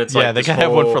 So then it's they gotta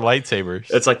have one for lightsabers.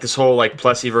 It's like this whole like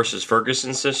Plessy versus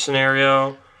Ferguson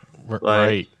scenario. Like,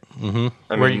 right. Mm-hmm.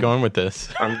 Where are you going with this?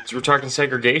 We're talking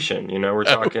segregation. We're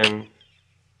talking.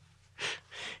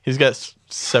 He's got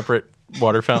separate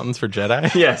water fountains for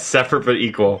Jedi. Yeah, separate but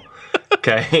equal.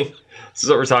 Okay, this is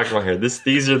what we're talking about here.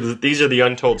 These are the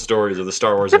untold stories of the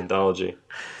Star Wars anthology.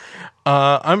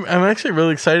 I'm actually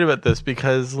really excited about this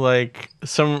because like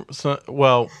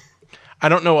I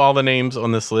don't know all the names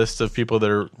on this list of people that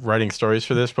are writing stories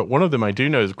for this, but one of them I do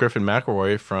know is Griffin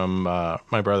McElroy from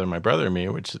My Brother and Me,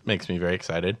 which makes me very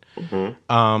excited.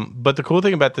 Mm-hmm. But the cool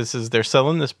thing about this is they're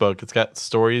selling this book. It's got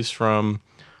stories from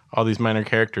all these minor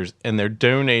characters, and they're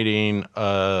donating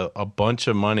a bunch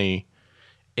of money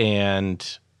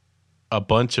and a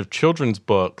bunch of children's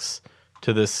books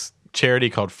to this charity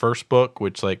called First Book,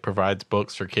 which like provides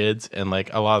books for kids, and like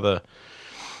a lot of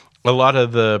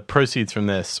the proceeds from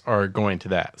this are going to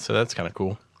that. So that's kind of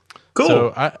cool. Cool.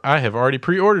 So I have already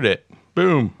pre-ordered it.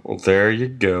 Boom. Well, there you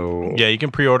go. Yeah, you can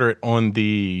pre-order it on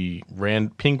the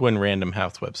Penguin Random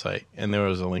House website, and there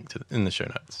was a link in the show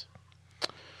notes.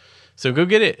 So go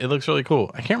get it. It looks really cool.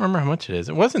 I can't remember how much it is.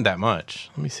 It wasn't that much.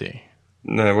 Let me see.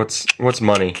 No, what's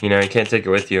money? You can't take it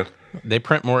with you. They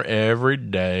print more every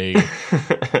day.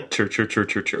 True.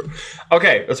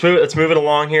 Okay, let's move it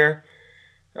along here.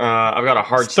 I've got a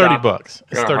hard stop. $30.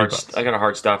 It's $30. I got a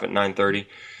hard stop at 9:30.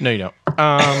 No, you don't.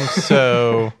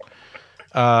 So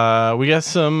we got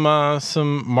some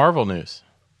Marvel news.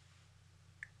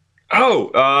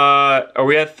 Oh, are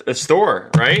we at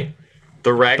Thor, right?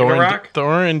 The Ragnarok?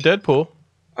 Thor and Deadpool.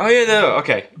 Oh yeah, no.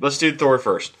 Okay, let's do Thor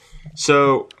first.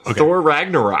 So Thor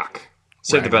Ragnarok.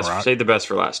 Save the best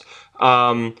for last.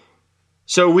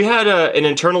 So we had an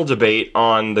internal debate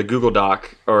on the Google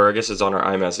Doc, or I guess it's on our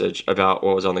iMessage, about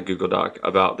what was on the Google Doc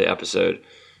about the episode.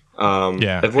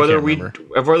 Of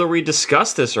whether we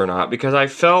discussed this or not, because I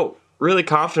felt really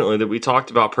confidently that we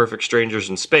talked about Perfect Strangers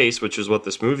in Space, which is what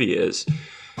this movie is.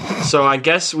 So I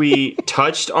guess we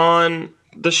touched on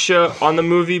the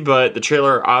movie, but the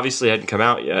trailer obviously hadn't come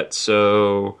out yet.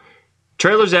 So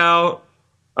trailer's out.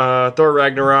 Thor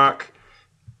Ragnarok.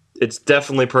 it's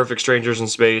definitely Perfect Strangers in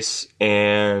Space,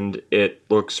 and it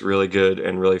looks really good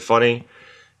and really funny.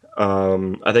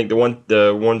 I think the one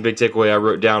big takeaway I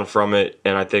wrote down from it,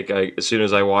 and I think as soon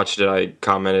as I watched it, I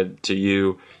commented to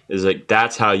you, is like,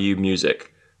 that's how you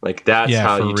music. Like, that's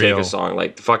how you take a song.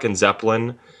 Like, the fucking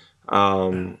Zeppelin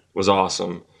was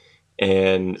awesome.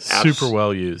 And super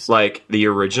well used. Like, the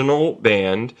original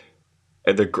band,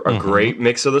 a great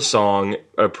mix of the song,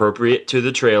 appropriate to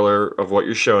the trailer of what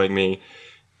you're showing me.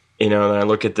 You know, and I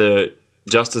look at the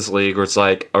Justice League, where it's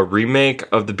like a remake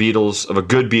of the Beatles, of a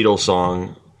good Beatles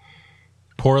song.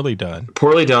 Poorly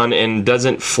done, and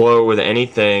doesn't flow with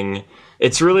anything.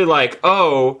 It's really like,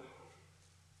 oh,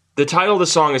 the title of the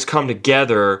song is Come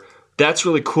Together. That's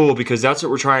really cool because that's what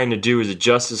we're trying to do as a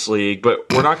Justice League, but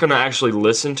we're not going to actually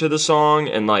listen to the song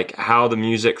and like how the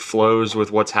music flows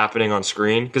with what's happening on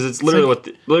screen, because it's literally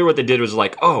what they did was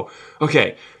like, oh,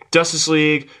 okay, Justice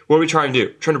League, what are we trying to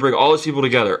do? Trying to bring all these people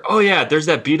together. Oh yeah, there's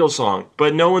that Beatles song,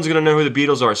 but no one's going to know who the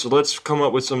Beatles are, so let's come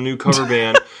up with some new cover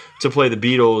band to play the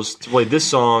Beatles, to play this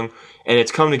song, and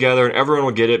it's come together and everyone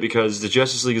will get it because the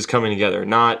Justice League is coming together.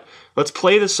 Not, let's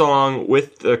play the song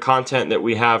with the content that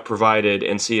we have provided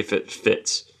and see if it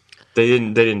fits. They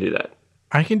didn't do that.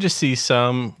 I can just see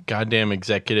some goddamn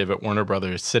executive at Warner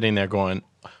Brothers sitting there going,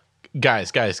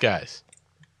 guys,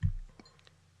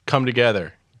 come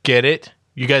together. Get it?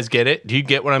 You guys get it? Do you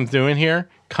get what I'm doing here?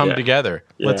 Come together.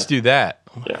 Yeah. Let's do that.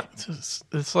 Yeah.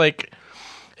 It's like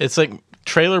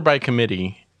trailer by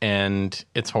committee, and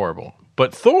it's horrible.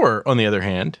 But Thor, on the other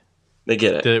hand, they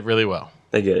get it. Did it really well.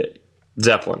 They get it.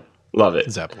 Zeppelin, love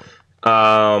it. Zeppelin.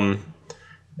 And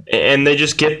they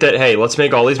just get that. Hey, let's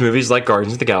make all these movies like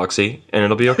Guardians of the Galaxy, and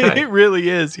it'll be okay. It really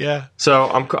is, yeah. So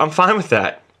I'm fine with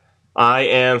that. I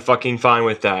am fucking fine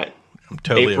with that. I'm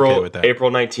totally okay with that. April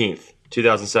 19th,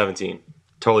 2017.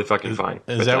 Totally fucking fine.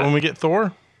 Is that when we get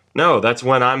Thor? No, that's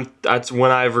when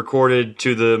I've recorded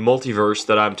to the multiverse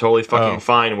that I'm totally fucking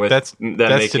fine with. That's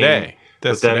today.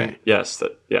 That's today. Yes,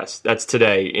 that's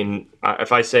today.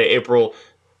 If I say April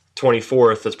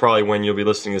 24th, that's probably when you'll be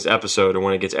listening to this episode and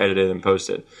when it gets edited and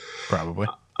posted. Probably.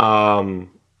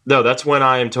 No, that's when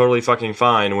I am totally fucking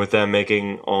fine with them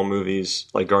making all movies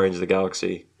like Guardians of the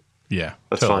Galaxy. Yeah,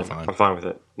 that's totally fine. I'm fine with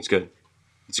it. It's good.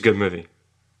 It's a good movie.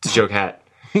 It's a joke hat.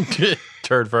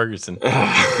 Turd Ferguson.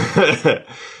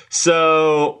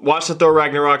 So, watch the Thor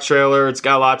Ragnarok trailer. It's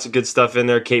got lots of good stuff in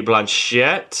there. Cate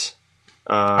Blanchett.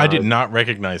 I did not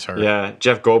recognize her. Yeah,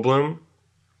 Jeff Goldblum.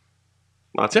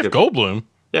 Goldblum?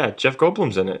 Yeah, Jeff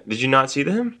Goldblum's in it. Did you not see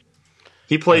him?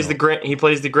 He plays the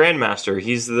Grandmaster.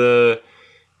 He's the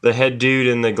head dude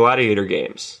in the Gladiator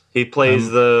games. He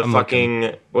plays I'm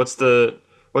fucking what's the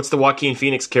Joaquin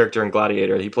Phoenix character in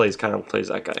Gladiator? He plays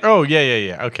that guy. Oh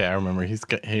yeah. Okay, I remember. He's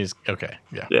okay.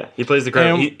 Yeah. Yeah, he plays the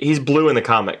Grand. He's blue in the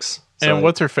comics. So. And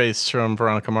what's her face from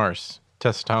Veronica Mars?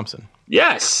 Tessa Thompson.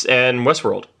 Yes, and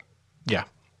Westworld. Yeah,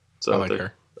 so I like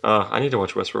her. I need to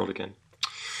watch Westworld again.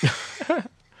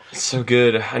 It's so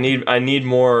good. I need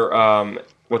more.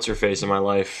 What's her face in my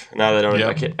life? Now that I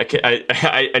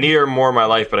need her more in my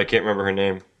life, but I can't remember her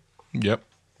name. Yep.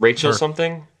 Rachel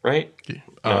something, right?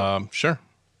 No. Sure.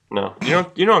 No,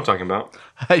 you know what I'm talking about.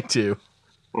 I do.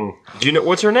 Do you know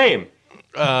what's her name?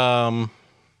 I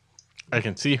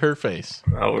can see her face.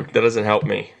 Oh, that doesn't help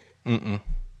me. So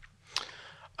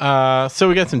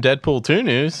we got some Deadpool 2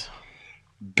 news.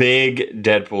 Big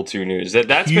Deadpool 2 news.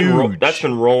 That's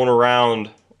been rolling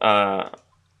around on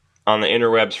the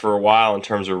interwebs for a while in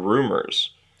terms of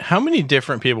rumors. How many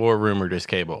different people were rumored as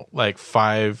Cable? Like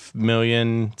 5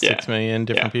 million, 6 million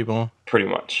different people? Pretty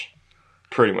much.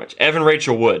 Evan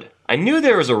Rachel Wood. I knew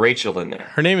there was a Rachel in there.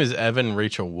 Her name is Evan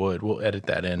Rachel Wood. We'll edit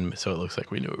that in so it looks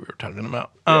like we knew what we were talking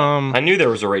about. Yeah. I knew there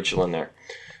was a Rachel in there.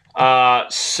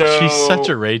 So she's such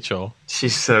a Rachel.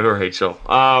 She's so Rachel.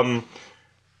 What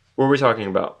were we talking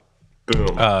about? Boom.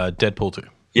 Deadpool 2.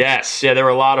 Yes. Yeah, there were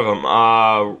a lot of them.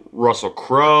 Russell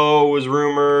Crowe was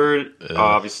rumored.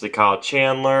 Obviously, Kyle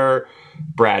Chandler.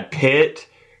 Brad Pitt.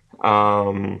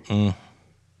 Lots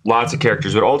of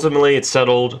characters. But ultimately, it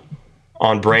settled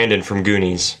on Brandon from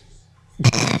Goonies.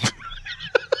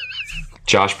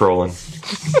 Josh Brolin.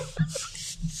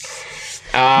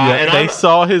 They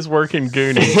saw his work in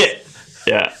Goonies.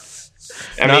 Yeah.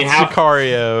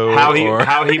 Sicario.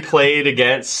 How he played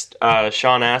against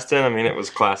Sean Astin. I mean, it was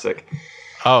classic.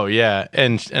 Oh yeah,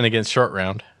 and against Short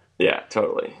Round. Yeah,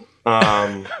 totally.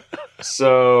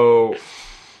 So,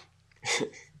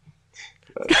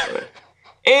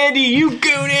 Andy, you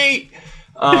goonie.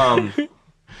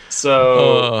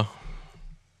 So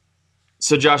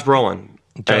Josh Brolin.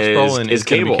 Is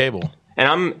Cable.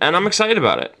 And I'm excited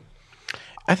about it.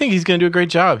 I think he's going to do a great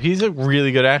job. He's a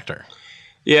really good actor.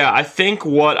 Yeah, I think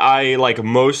what I like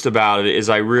most about it is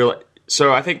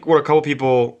So I think what a couple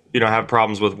people, have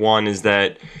problems with, one is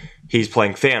that he's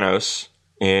playing Thanos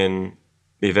in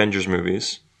the Avengers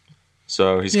movies.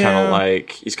 So he's kind of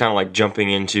like jumping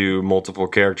into multiple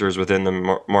characters within the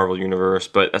Marvel universe,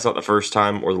 but that's not the first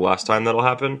time or the last time that'll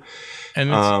happen. And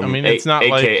it's not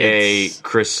AKA like it's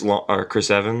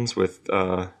Chris Evans with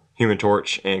Human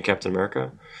Torch and Captain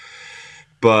America.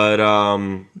 But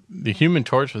the Human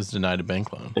Torch was denied a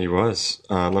bank loan. He was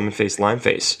lemon face, lime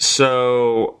face.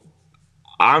 So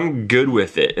I'm good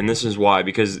with it, and this is why,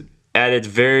 because at its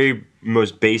very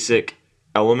most basic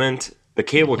element, the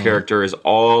Cable character is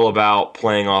all about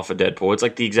playing off of Deadpool. It's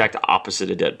like the exact opposite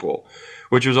of Deadpool,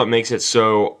 which is what makes it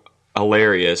so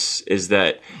hilarious. Is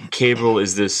that Cable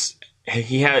is this?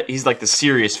 He's like the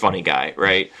serious funny guy,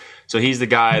 right? So he's the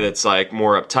guy that's like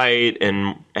more uptight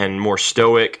and more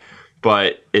stoic,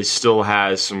 but it still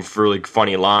has some really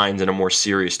funny lines and a more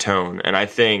serious tone. And I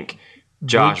think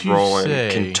Josh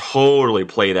Brolin can totally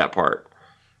play that part.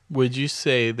 Would you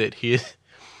say that he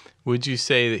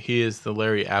is the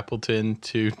Larry Appleton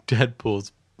to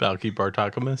Deadpool's Balky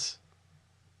Bartokomous?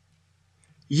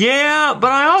 Yeah,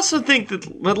 but I also think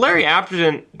that Larry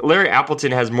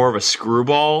Appleton has more of a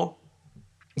screwball,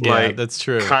 that's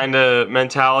true, kind of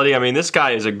mentality. I mean, this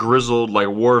guy is a grizzled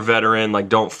war veteran.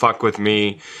 Don't fuck with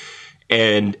me.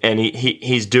 And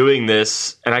he's doing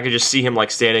this, and I could just see him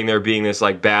standing there being this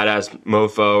badass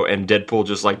mofo, and Deadpool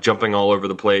just jumping all over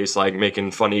the place,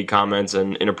 making funny comments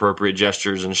and inappropriate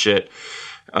gestures and shit,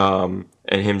 and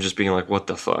him just being like, "What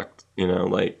the fuck,"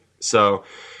 So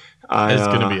it's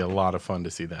going to be a lot of fun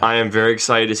to see that. I am very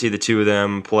excited to see the two of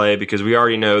them play, because we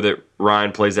already know that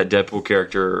Ryan plays that Deadpool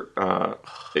character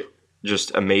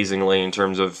just amazingly in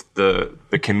terms of the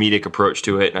comedic approach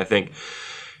to it, and I think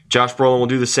Josh Brolin will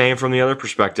do the same from the other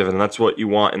perspective, and that's what you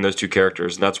want in those two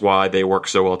characters, and that's why they work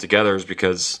so well together, is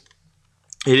because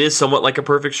it is somewhat like a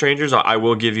Perfect Strangers. I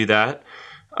will give you that.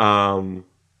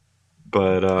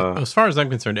 But as far as I'm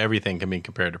concerned, everything can be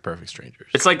compared to Perfect Strangers.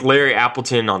 It's like Larry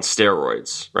Appleton on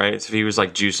steroids, right? If he was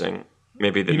juicing,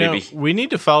 maybe. We need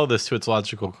to follow this to its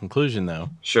logical conclusion, though.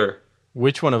 Sure.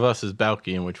 Which one of us is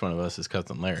Balky and which one of us is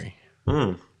Cousin Larry?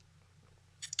 That's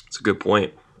a good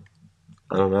point.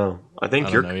 I don't know. I think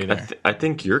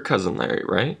you're Cousin Larry,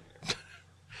 right?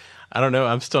 I don't know.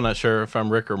 I'm still not sure if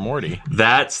I'm Rick or Morty.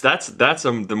 That's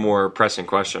the more pressing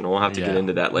question. We'll have to get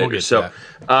into that later.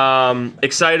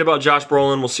 Excited about Josh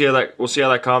Brolin. We'll see how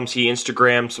that comes. He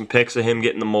Instagrammed some pics of him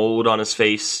getting the mold on his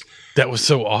face. That was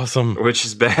so awesome. Which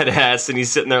is badass. And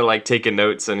he's sitting there taking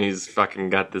notes, and he's fucking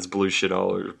got this blue shit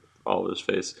all over his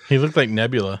face. He looked like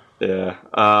Nebula. Yeah.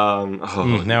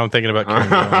 Now I'm thinking about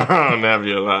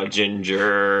Nebula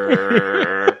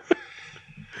Ginger.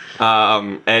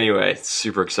 Anyway,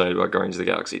 super excited about Guardians of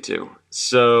the Galaxy 2.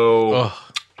 So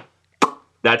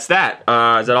that's that.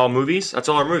 Is that all movies? That's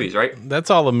all our movies, right?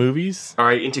 That's all the movies. All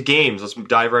right, into games. Let's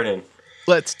dive right in.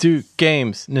 Let's do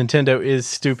games. Nintendo is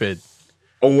stupid.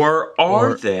 Or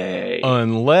are they?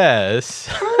 Unless...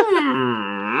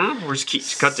 We're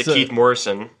just cut to Keith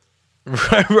Morrison.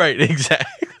 Right,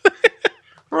 exactly.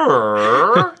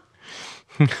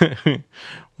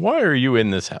 Why are you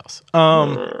in this house?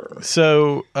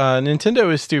 So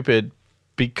Nintendo is stupid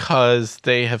because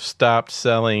they have stopped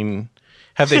selling.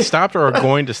 Have they stopped or are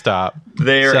going to stop?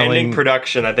 They're ending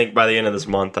production, I think, by the end of this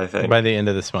month, By the end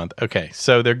of this month. Okay.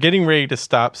 So they're getting ready to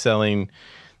stop selling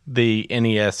the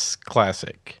NES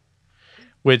Classic,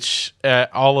 which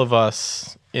all of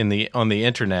us on the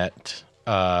internet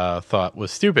thought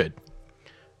was stupid.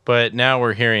 But now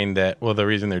we're hearing that, the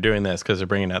reason they're doing this is because they're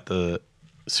bringing out the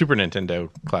Super Nintendo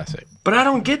Classic. But I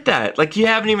don't get that. You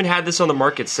haven't even had this on the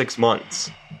market 6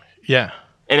 months. Yeah.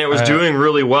 And it was doing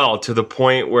really well to the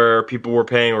point where people were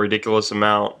paying a ridiculous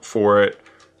amount for it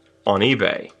on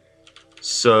eBay.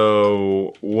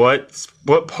 So what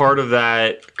part of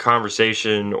that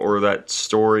conversation or that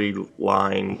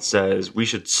storyline says we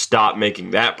should stop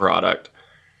making that product?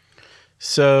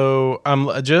 So I'm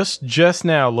just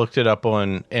now looked it up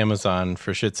on Amazon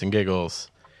for shits and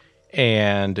giggles,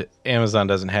 and Amazon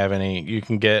doesn't have any. You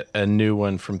can get a new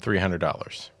one from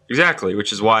 $300. Exactly,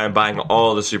 which is why I'm buying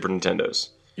all the Super Nintendos.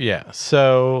 Yeah,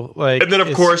 so and then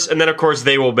of course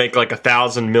they will make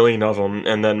 1,000 million of them,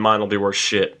 and then mine will be worth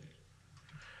shit.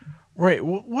 Right.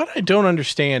 What I don't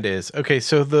understand is, okay,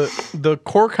 so the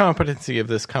core competency of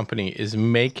this company is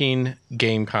making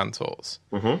game consoles.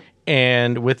 Mm-hmm.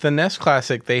 And with the NES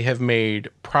Classic, they have made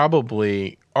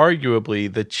arguably,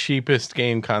 the cheapest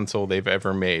game console they've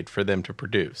ever made for them to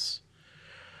produce.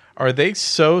 Are they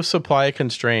so supply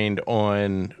constrained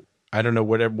on I don't know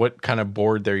what kind of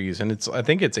board they're using. I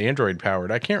think it's Android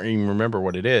powered. I can't even remember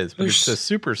what it is, but it's a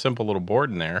super simple little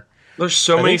board in there. There's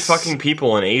so many fucking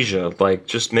people in Asia. Like,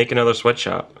 just make another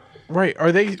sweatshop. Right.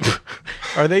 Are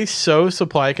they so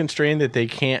supply constrained that they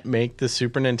can't make the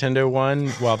Super Nintendo one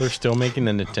while they're still making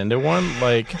the Nintendo one?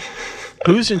 Like,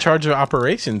 who's in charge of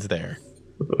operations there?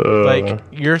 Like,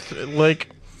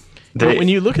 when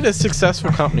you look at a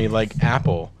successful company like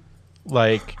Apple,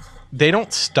 like, they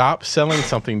don't stop selling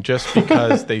something just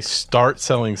because they start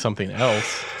selling something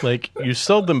else. Like, you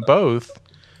sold them both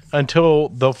until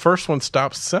the first one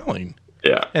stops selling.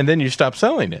 Yeah. And then you stop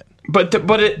selling it.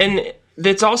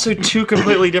 It's also two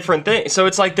completely different things. So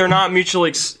it's like they're not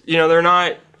mutually, they're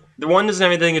not, the one doesn't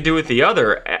have anything to do with the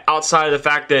other outside of the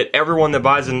fact that everyone that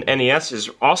buys an NES is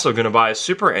also going to buy a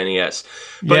Super NES.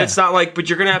 But it's not like, but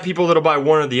you're going to have people that'll buy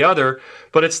one or the other,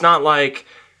 but it's not like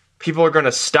people are going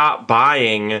to stop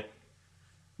buying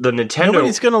the Nintendo.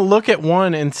 Nobody's going to look at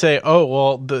one and say, oh,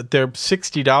 well, they're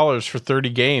 $60 for 30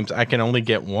 games. I can only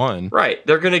get one. Right.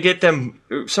 They're going to get them.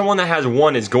 Someone that has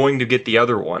one is going to get the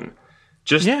other one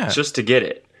just to get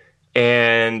it.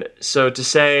 And so to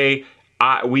say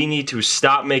we need to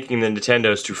stop making the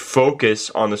Nintendos to focus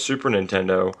on the Super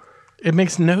Nintendo. It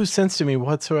makes no sense to me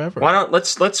whatsoever. Why not?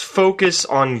 Let's focus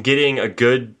on getting a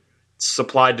good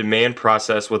supply-demand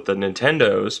process with the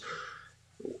Nintendos.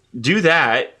 Do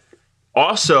that.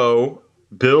 Also,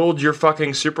 build your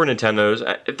fucking Super Nintendos.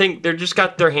 I think they're just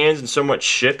got their hands in so much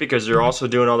shit because they're also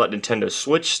doing all that Nintendo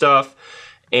Switch stuff,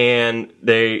 and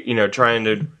they, trying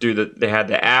to do they had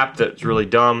the app that's really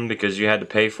dumb because you had to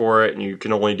pay for it and you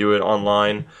can only do it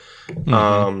online,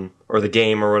 or the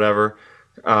game or whatever,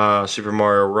 Super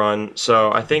Mario Run. So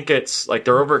I think it's like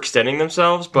they're overextending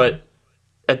themselves, but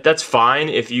that's fine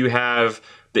if you have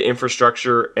the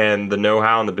infrastructure and the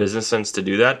know-how and the business sense to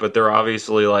do that. But they're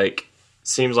obviously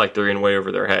seems like they're in way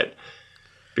over their head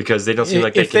because they don't seem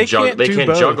like they can't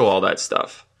juggle all that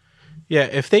stuff. Yeah,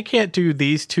 if they can't do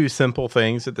these two simple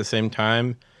things at the same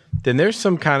time, then there's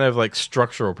some kind of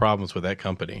structural problems with that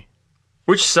company.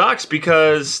 Which sucks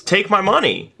because take my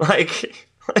money.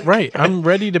 Right, I'm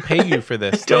ready to pay you for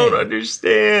this. I don't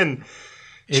understand.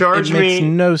 It makes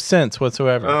no sense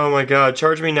whatsoever. Oh my god,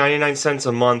 charge me 99 cents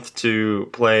a month to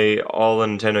play all the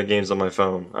Nintendo games on my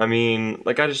phone. I mean,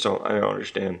 I don't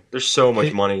understand. There's so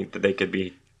much money that they could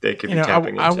be tapping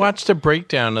into. I watched a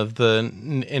breakdown of the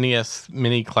NES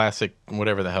Mini Classic,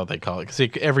 whatever the hell they call it,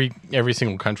 because every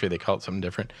single country they call it something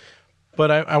different.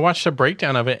 But I watched a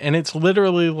breakdown of it, and it's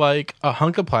literally like a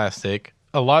hunk of plastic,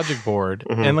 a logic board,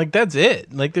 and that's it.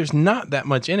 There's not that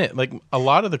much in it. A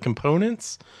lot of the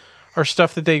components are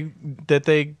stuff that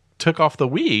they took off the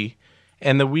Wii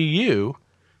and the Wii U.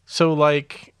 So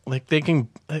they can.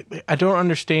 I don't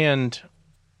understand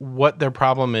what their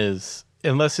problem is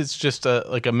unless it's just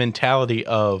a mentality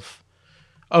of,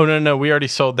 oh no, we already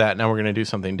sold that. Now we're going to do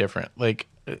something different.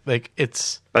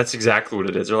 That's exactly what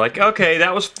it is. They're like, okay,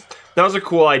 that was a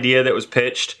cool idea that was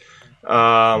pitched.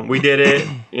 We did it.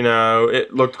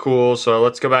 It looked cool. So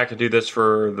let's go back and do this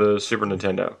for the Super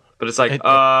Nintendo. But it's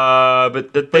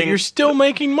but you're still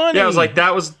making money. Yeah, I was like,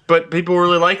 but people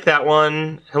really like that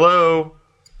one. Hello.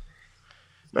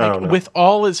 I don't know. With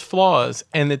all its flaws,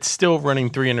 and it's still running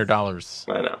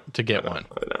 $300. I know. To get one.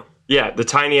 I know. Yeah, the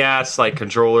tiny ass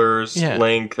controllers,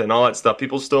 length, and all that stuff.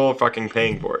 People still are fucking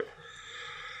paying for it.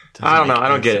 I don't know. I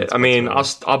don't get it. I mean,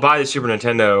 I'll buy the Super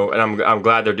Nintendo, and I'm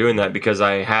glad they're doing that because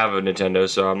I have a Nintendo,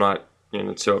 so I'm not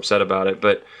so upset about it.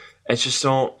 But I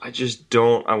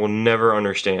will never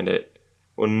understand it.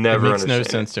 Will never understand. It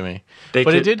makes no sense to me.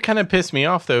 It did kind of piss me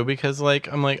off though because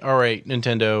I'm like, all right,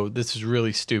 Nintendo, this is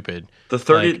really stupid. The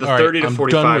 30 to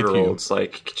 45-year-olds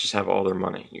could just have all their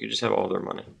money. You could just have all their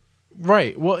money.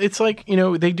 Right. Well, it's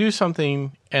they do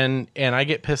something and I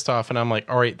get pissed off and I'm like,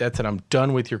 all right, that's it. I'm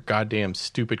done with your goddamn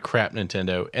stupid crap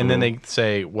Nintendo. And then they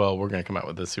say, well, we're going to come out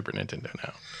with the Super Nintendo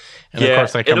now. And of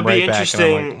course I come right back and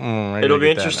I'm like, it'll be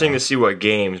interesting to see what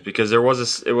games, because it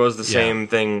was the same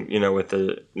thing, with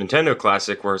the Nintendo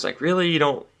Classic where it's like, really, you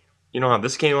don't have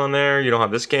this game on there, you don't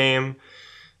have this game,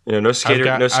 no Skater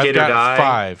Die.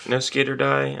 5. No Skater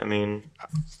Die. I mean,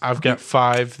 I've got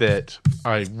 5 that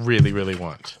I really, really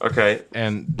want. Okay.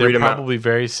 And they're probably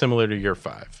very similar to your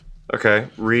 5. Okay.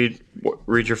 Read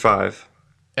your 5.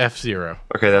 F-Zero.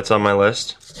 Okay, that's on my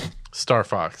list. Star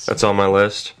Fox. That's on my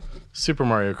list. Super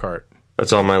Mario Kart.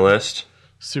 That's on my list.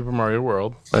 Super Mario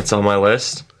World. That's on my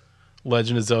list.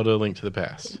 Legend of Zelda: Link to the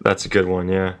Past. That's a good one,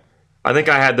 yeah. I think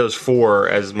I had those 4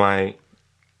 as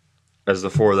the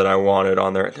 4 that I wanted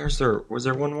on there. Was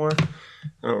there one more?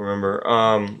 I don't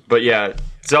remember. But yeah,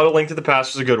 Zelda: Link to the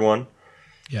Past was a good one.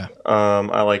 Yeah.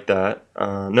 I like that.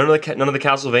 None of the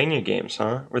Castlevania games,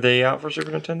 huh? Were they out for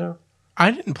Super Nintendo? I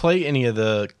didn't play any of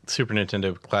the Super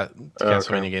Nintendo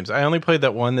Castlevania games. I only played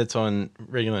that one that's on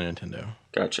regular Nintendo.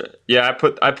 Gotcha. Yeah,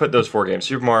 I put those 4 games: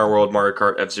 Super Mario World, Mario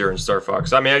Kart, F-Zero, and Star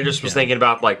Fox. I mean, I just was thinking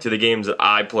about like to the games that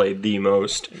I played the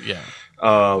most. Yeah.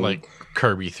 Like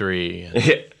Kirby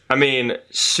 3. I mean,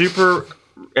 Super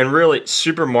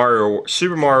Mario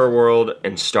World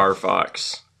and Star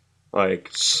Fox. Like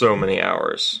so many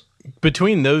hours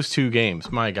between those 2 games.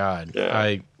 My God, yeah.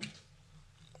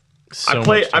 I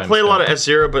played a lot of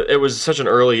F-Zero, but it was such an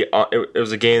early. It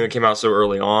was a game that came out so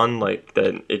early on, like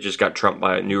that it just got trumped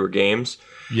by newer games.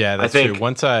 Yeah, that's true.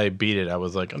 Once I beat it, I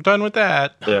was like, I'm done with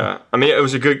that. Yeah, I mean, it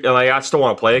was a good. Like, I still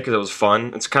want to play it because it was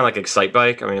fun. It's kind of like Excite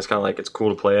Bike. I mean, it's kind of like it's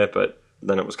cool to play it, but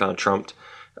then it was kind of trumped.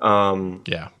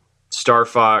 Yeah, Star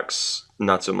Fox,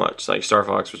 not so much. Like Star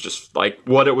Fox was just like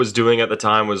what it was doing at the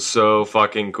time was so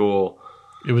fucking cool.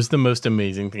 It was the most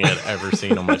amazing thing I'd ever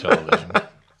seen on my television.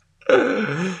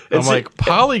 I'm like,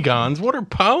 polygons? What are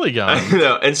polygons? I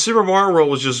know. And Super Mario World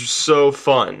was just so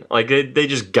fun. Like, they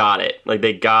just got it. Like,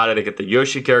 they got it. They get the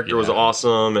Yoshi character was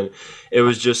awesome. And it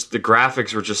was just, the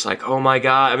graphics were just like, oh my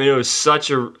God. I mean, it was such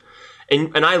a...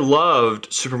 And I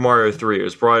loved Super Mario 3. It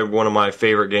was probably one of my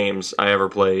favorite games I ever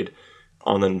played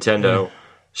on the Nintendo,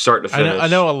 start to finish. I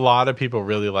know a lot of people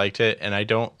really liked it, and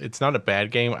it's not a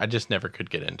bad game. I just never could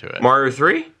get into it. Mario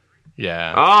 3?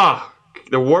 Yeah.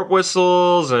 The warp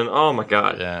whistles and oh my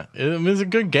God. Yeah, it was a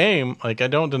good game. Like, I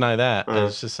don't deny that. I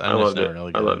just never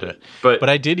really got into it. But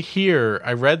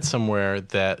I read somewhere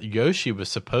that Yoshi was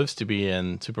supposed to be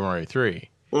in Super Mario 3.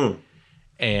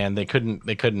 And they couldn't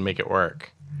make it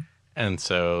work. And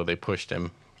so they pushed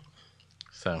him.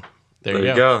 So there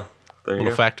you go. There you go.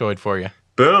 Little factoid for you.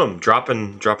 Boom,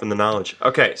 dropping the knowledge.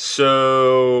 Okay,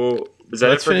 so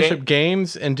let's finish up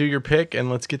games and do your pick, and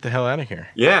let's get the hell out of here.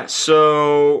 Yeah,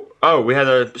 so... we had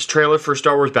a trailer for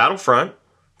Star Wars Battlefront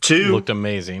 2. Looked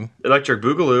amazing. Electric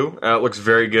Boogaloo. It looks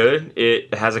very good.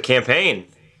 It has a campaign.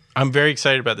 I'm very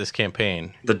excited about this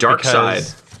campaign. The dark side.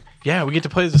 Yeah, we get to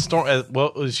play as a storm...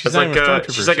 she's not even a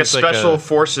stormtrooper. She's like a special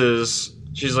forces...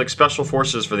 She's like special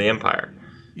forces for the Empire.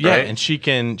 Yeah, right? And she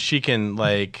can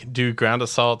like do ground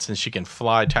assaults, and she can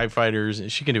fly TIE fighters, and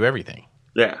she can do everything.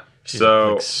 Yeah. She's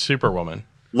so like Superwoman.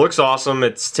 Looks awesome.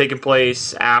 It's taking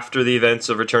place after the events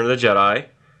of Return of the Jedi.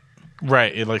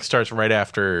 Right. It like starts right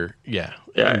after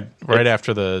right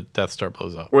after the Death Star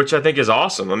blows up. Which I think is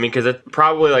awesome. I mean, because it's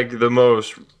probably like the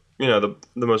most, the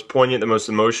most poignant, the most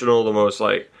emotional, the most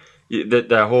like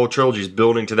that whole trilogy is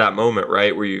building to that moment,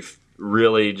 right, where you've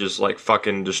really just like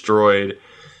fucking destroyed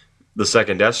the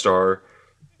second Death Star,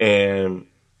 and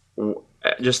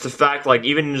just the fact, like,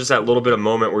 even just that little bit of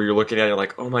moment where you're looking at it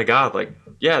like, oh my God, like,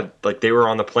 yeah, like they were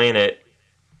on the planet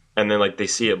and then like they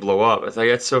see it blow up. It's like,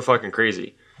 that's so fucking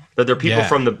crazy that there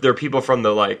are people from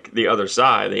the like the other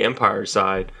side, the Empire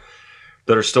side,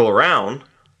 that are still around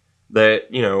that,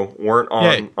 weren't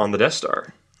on the Death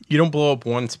Star. You don't blow up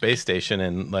one space station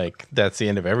and like that's the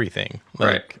end of everything. Like,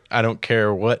 right. I don't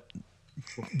care what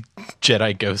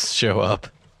Jedi ghosts show up.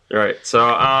 Right. So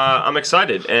I'm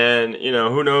excited, and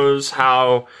who knows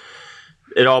how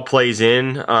it all plays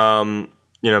in.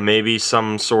 Maybe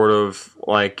some sort of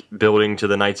like building to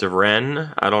the Knights of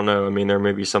Ren. I don't know. I mean, there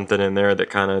may be something in there that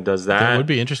kind of does that. That would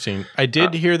be interesting. I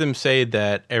did hear them say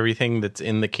that everything that's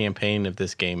in the campaign of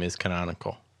this game is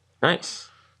canonical. Nice.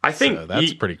 I think so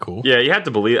that's pretty cool. Yeah, you have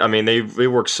to believe. I mean, they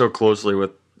work so closely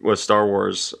with Star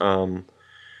Wars. There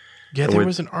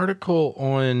was an article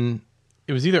on.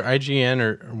 It was either IGN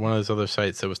or one of those other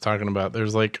sites that was talking about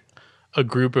there's like a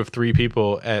group of 3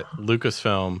 people at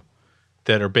Lucasfilm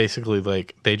that are basically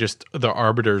like the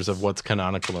arbiters of what's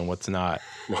canonical and what's not.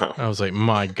 Wow. I was like,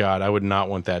 my God, I would not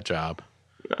want that job.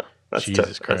 No, that's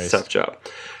Jesus tough. Christ. That's a tough job.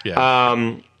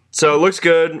 Yeah. So it looks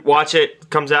good. Watch it.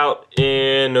 Comes out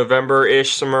in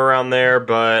November-ish, somewhere around there.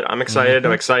 But I'm excited. Mm-hmm.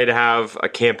 I'm excited to have a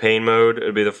campaign mode.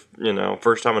 It'll be the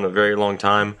first time in a very long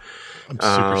time. I'm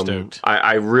super stoked.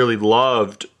 I really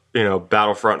loved,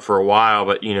 Battlefront for a while,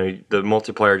 but, the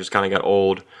multiplayer just kind of got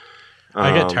old.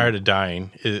 I got tired of dying.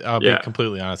 I'll be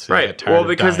completely honest with you. Right. Well,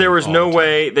 because there was no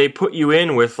way they put you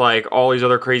in with, like, all these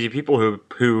other crazy people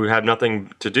who have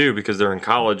nothing to do because they're in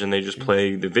college and they just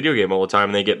play the video game all the time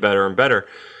and they get better and better.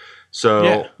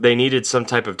 So they needed some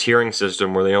type of tiering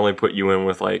system where they only put you in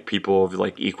with, like, people of,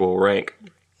 like, equal rank.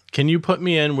 Can you put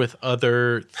me in with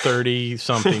other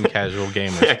 30-something casual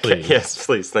gamers, please? Yes,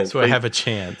 please. Thank you. So I have a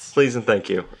chance. Please and thank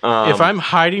you. If I'm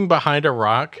hiding behind a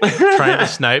rock trying to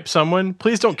snipe someone,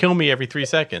 please don't kill me every 3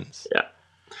 seconds. Yeah.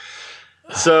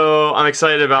 So I'm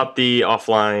excited about the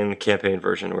offline campaign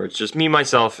version where it's just me,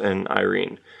 myself, and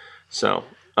Irene. So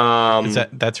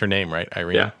That's her name, right?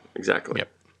 Irene? Yeah, exactly. Yep.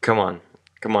 Come on,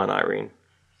 Irene.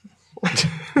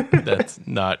 That's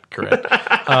not correct.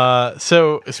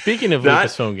 So speaking of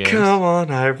Lucasfilm games, come on,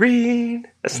 Irene.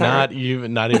 That's not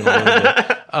even a little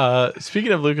bit.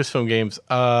 Speaking of Lucasfilm games,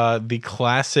 the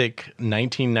classic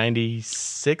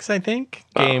 1996, I think,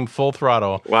 game Full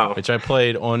Throttle, which I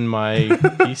played on my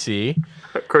PC,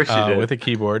 of course you did, with a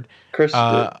keyboard. Of course you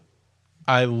did.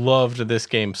 I loved this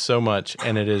game so much,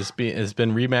 and it has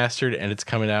been remastered, and it's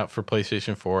coming out for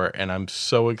PlayStation 4, and I'm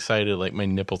so excited, like my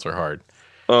nipples are hard.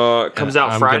 Comes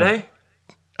out Friday?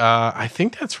 I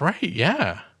think that's right,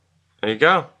 yeah. There you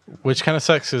go. Which kind of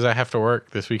sucks because I have to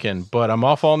work this weekend, but I'm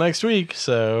off all next week,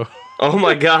 so... Oh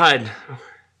my god.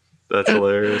 That's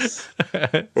hilarious.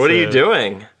 What are you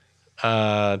doing?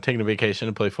 Taking a vacation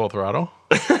to play Full Throttle.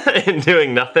 And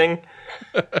doing nothing?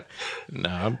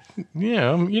 No,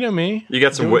 you know me. You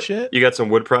got some wood. You got some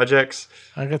wood projects.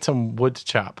 I got some wood to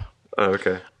chop. Oh,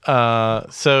 okay.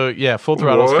 So yeah, Full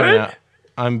Throttle's coming out.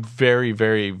 I'm very,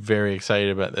 very, very excited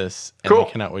about this, and I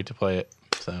cannot wait to play it.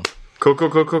 So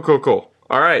cool.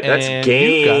 All right, that's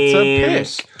games. You got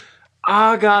some pick.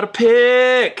 I got a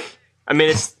pick. I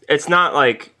mean, it's not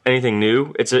like anything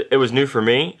new. It was new for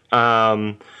me.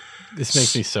 This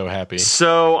makes me so happy.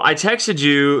 So I texted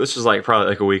you. This was probably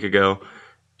like a week ago,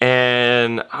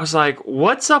 and I was like,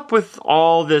 "What's up with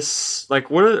all this? Like,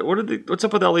 what's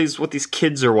up with all these? What these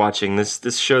kids are watching?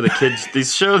 This show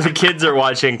the kids are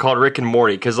watching called Rick and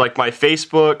Morty." Because like my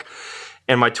Facebook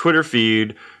and my Twitter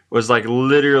feed was like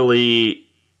literally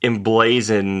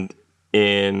emblazoned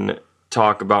in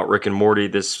talk about Rick and Morty.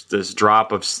 This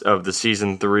drop of the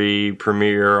season 3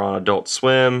 premiere on Adult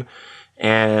Swim.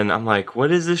 And I'm like,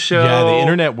 what is this show? Yeah, the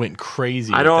internet went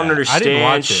crazy. I don't understand. I didn't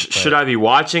watch it, should I be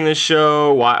watching this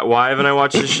show? Why haven't I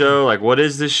watched this show? Like, what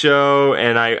is this show?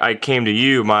 And I came to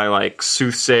you, my like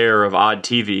soothsayer of odd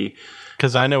TV,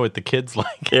 because I know what the kids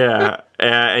like. Yeah,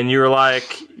 and you were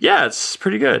like, yeah, it's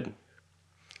pretty good.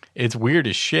 It's weird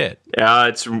as shit.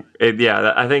 Yeah,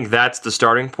 I think that's the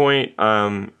starting point.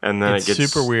 And then it gets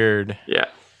super weird. Yeah.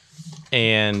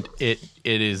 And it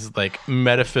is like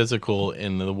metaphysical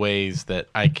in the ways that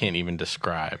I can't even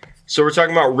describe. So we're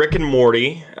talking about Rick and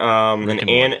Morty, an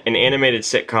animated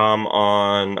sitcom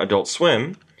on Adult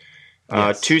Swim.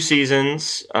 Yes. 2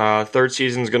 seasons. Third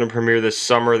season's going to premiere this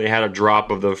summer. They had a drop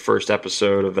of the first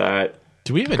episode of that.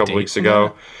 Do we have a couple weeks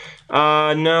ago?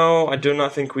 No, I do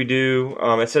not think we do.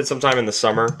 It said sometime in the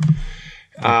summer.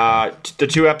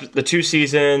 The 2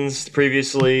 seasons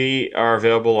previously are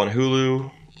available on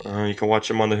Hulu. You can watch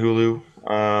them on the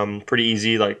Hulu. Pretty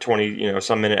easy, like 20,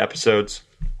 some minute episodes.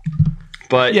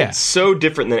 But it's so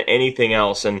different than anything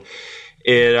else, and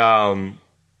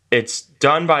it's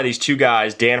done by these 2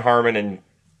 guys, Dan Harmon and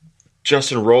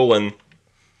Justin Roiland.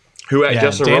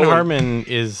 Dan Harmon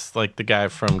is like the guy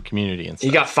from Community and stuff.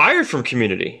 He got fired from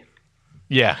Community.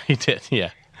 Yeah, he did. Yeah.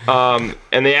 And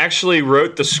they actually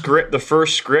wrote the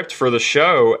first script for the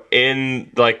show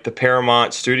in like the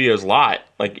Paramount Studios lot,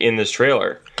 like in this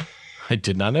trailer. I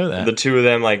did not know that. The 2 of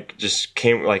them like just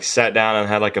sat down and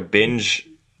had like a binge,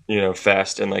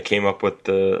 fest, and like came up with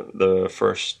the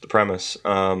premise.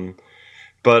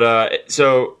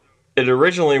 So it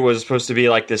originally was supposed to be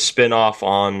like this spin-off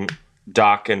on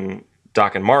Doc and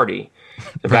Marty,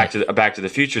 the Back to the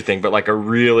Future thing, but like a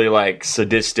really like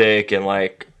sadistic and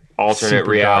like alternate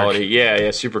super reality. Dark.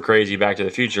 Yeah, super crazy Back to the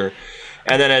Future.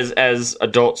 And then as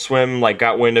Adult Swim like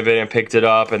got wind of it and picked it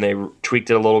up, and they tweaked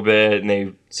it a little bit, and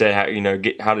they said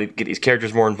how to get these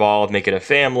characters more involved, make it a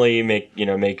family, make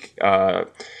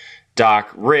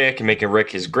Doc Rick, and making Rick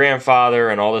his grandfather,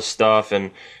 and all this stuff. And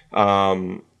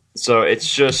so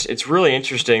it's really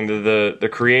interesting. The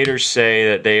creators say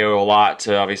that they owe a lot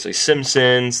to obviously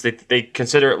Simpsons. They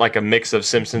consider it like a mix of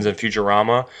Simpsons and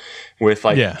Futurama, with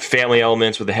like family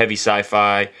elements with the heavy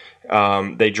sci-fi.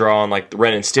 They draw on like the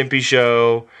Ren and Stimpy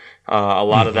show, a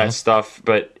lot of that stuff,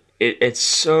 but it's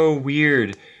so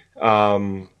weird.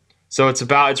 So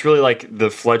it's really like the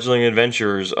fledgling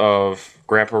adventures of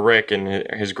Grandpa Rick and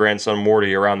his grandson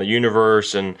Morty around the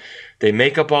universe, and they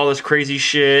make up all this crazy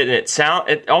shit, and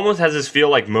it almost has this feel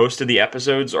like most of the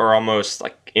episodes are almost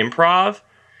like improv,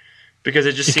 because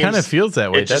it kind of feels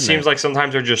that way. It just seems like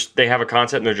sometimes they have a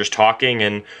concept and they're just talking,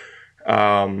 and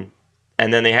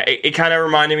then it kind of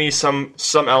reminded me some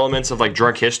elements of like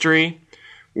Drunk History,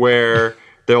 where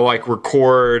they'll like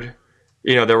record,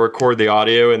 they'll record the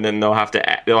audio, and then they'll have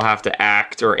to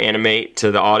act or animate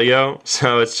to the audio.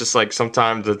 So it's just like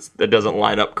sometimes it doesn't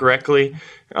line up correctly,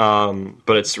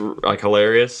 but it's like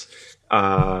hilarious.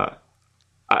 I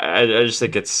I just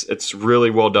think it's really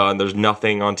well done. There's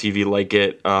nothing on TV like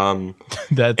it.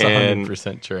 That's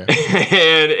 100% true.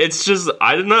 And it's just,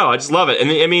 I don't know, I just love it.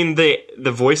 And I mean,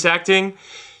 the voice acting,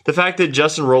 the fact that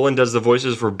Justin Roiland does the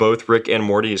voices for both Rick and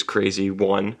Morty is crazy.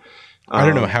 One, I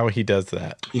don't know how he does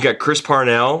that. You got Chris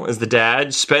Parnell as the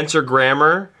dad, Spencer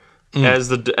Grammer as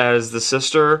the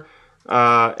sister,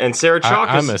 and Sarah Chalk.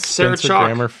 I'm a Spencer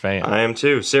Grammer fan. I am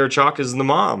too. Sarah Chalk is the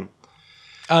mom.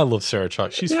 I love Sarah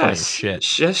Chalk. She's funny as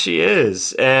shit. Yes, she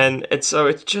is, and it's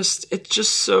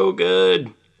just so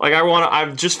good. Like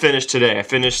I've just finished today. I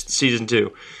finished season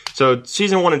 2. So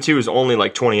season 1 and 2 is only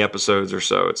like 20 episodes or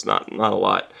so. It's not a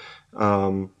lot.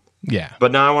 Yeah.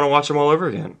 But now I want to watch them all over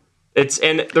again.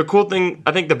 And the cool thing,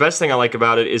 I think the best thing I like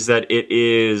about it is that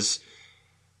it's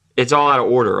all out of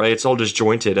order, right? It's all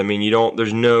disjointed. I mean,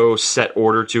 there's no set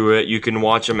order to it. You can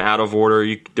watch them out of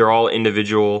order. They're all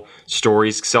individual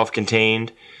stories,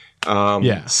 self-contained.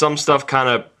 Some stuff kind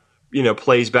of,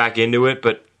 plays back into it,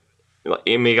 but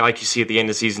I mean, like you see at the end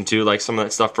of season 2, like some of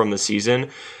that stuff from the season.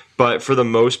 But for the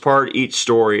most part, each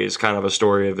story is kind of a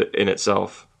story of it in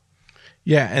itself.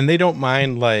 Yeah, and they don't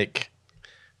mind like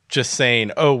just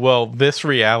saying, "Oh, well, this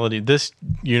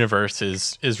universe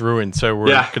is ruined, so we're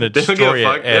going to destroy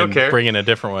it and bring in a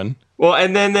different one." Well,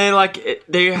 and then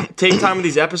they take time with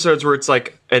these episodes where it's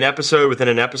like an episode within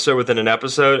an episode within an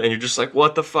episode, and you're just like,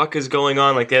 "What the fuck is going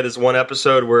on?" Like they had this one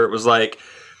episode where it was like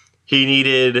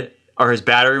his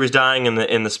battery was dying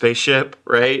in the spaceship,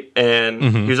 right? And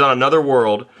he was on another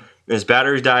world, and his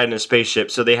battery died in a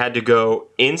spaceship, so they had to go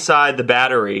inside the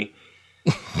battery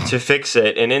to fix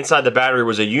it, and inside the battery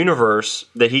was a universe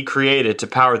that he created to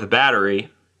power the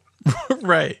battery.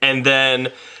 Right. And then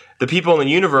the people in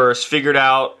the universe figured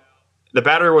out the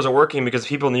battery wasn't working because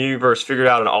people in the universe figured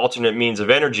out an alternate means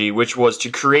of energy, which was to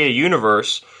create a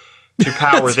universe to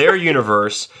power their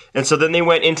universe. And so then they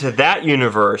went into that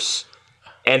universe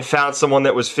and found someone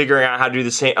that was figuring out how to do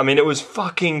the same. I mean, it was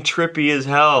fucking trippy as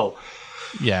hell.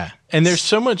 Yeah. And there's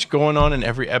so much going on in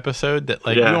every episode that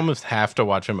you almost have to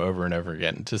watch them over and over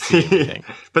again to see everything.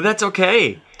 But that's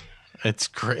okay. It's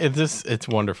great. It's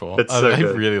wonderul. It's so good.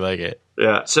 I really like it.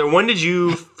 Yeah. So when did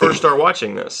you first start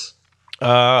watching this?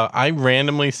 I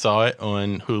randomly saw it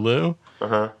on Hulu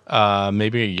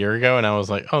maybe a year ago, and I was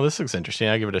like, "Oh, this looks interesting.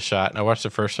 I'll give it a shot." And I watched the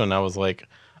first one, and I was like,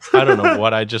 "I don't know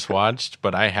what I just watched,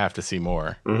 but I have to see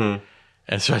more." Mm-hmm.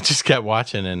 And so I just kept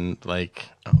watching, and I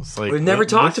was like, "We've never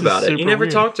talked about it. You never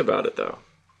talked about it, though.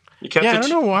 You kept I don't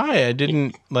know why I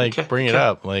didn't bring it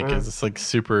up. It's like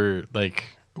super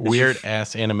weird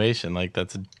ass animation.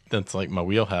 That's like my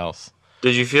wheelhouse."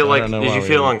 Did you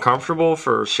feel uncomfortable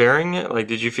for sharing it? Like,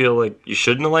 did you feel like you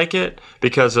shouldn't like it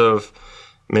because of?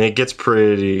 I mean, it's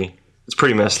pretty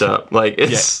messed up. Like,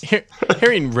 it's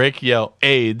hearing Rick yell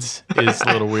AIDS is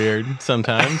a little weird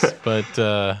sometimes, but it's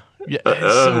so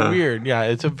weird. Yeah,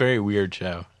 it's a very weird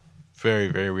show, very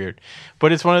very weird.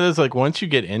 But it's one of those once you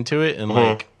get into it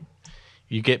and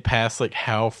you get past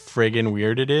how friggin'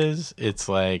 weird it is, it's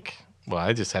like, well,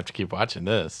 I just have to keep watching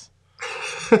this.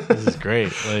 This is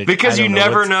great. Because you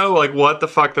never know what the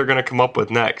fuck they're gonna come up with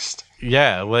next.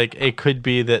 Yeah, it could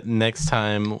be that next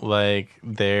time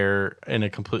they're in a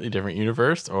completely different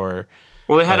universe, or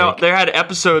they had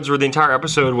episodes where the entire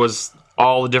episode was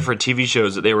all the different TV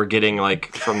shows that they were getting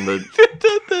from the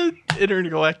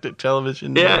intergalactic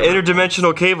television. Yeah,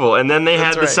 interdimensional cable, and then they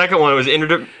had the second one. It was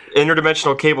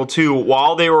interdimensional cable 2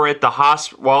 while they were at a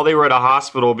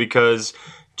hospital because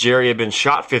Jerry had been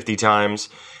shot 50 times.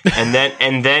 And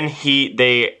then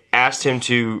they asked him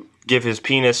to give his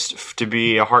penis to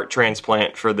be a heart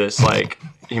transplant for this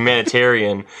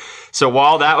humanitarian. So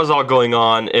while that was all going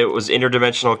on, it was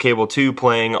interdimensional cable 2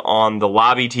 playing on the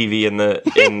lobby TV in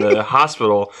the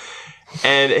hospital,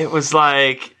 and it was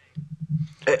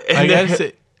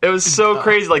it was so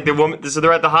crazy. The woman, so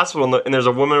they're at the hospital, and there's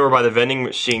a woman over by the vending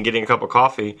machine getting a cup of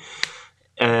coffee,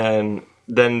 and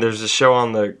then there's a show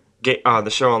on the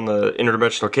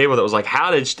interdimensional cable that was how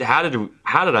did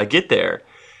I get there?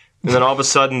 And then all of a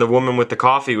sudden the woman with the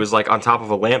coffee was on top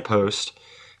of a lamppost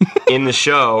in the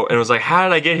show, and it was how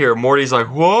did I get here? Morty's whoa,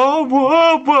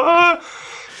 whoa, whoa,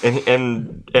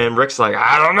 and Rick's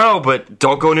I don't know, but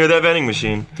don't go near that vending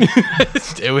machine.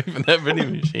 Stay away from that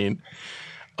vending machine.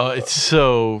 It's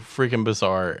so freaking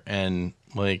bizarre, and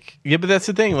but that's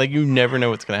the thing. You never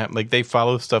know what's gonna happen. They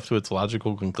follow stuff to its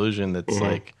logical conclusion. That's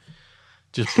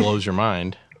just blows your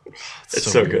mind.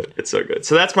 It's so good. It's so good.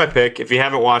 So that's my pick. If you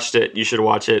haven't watched it, you should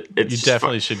watch it. You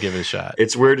definitely should give it a shot.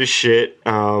 It's weird as shit.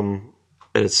 And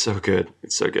it's so good.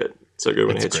 It's so good. It's so good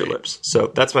when it hits your lips. So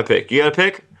that's my pick. You got a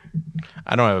pick?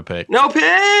 I don't have a pick. No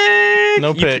pick.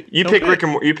 No pick. You pick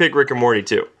Rick and Morty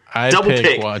too. I Double pick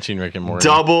pick. watching Rick and Morty.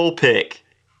 Double pick.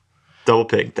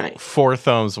 Thanks. 4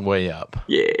 thumbs way up.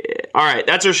 Yeah. All right,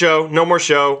 that's our show. No more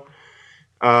show.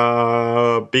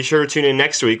 Be sure to tune in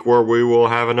next week where we will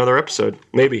have another episode.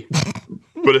 Maybe.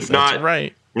 But if not,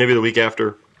 right. Maybe the week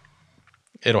after.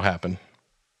 It'll happen.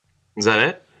 Is that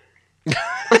it?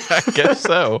 I guess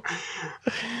so.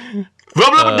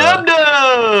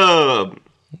 Dub.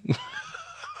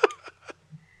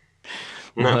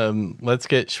 No. Let's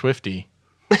get swifty.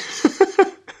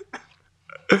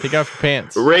 Take off your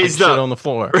pants. Raised up on the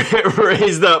floor.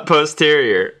 Raised up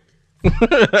posterior.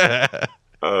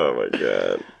 Oh my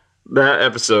god, that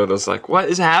episode was like, what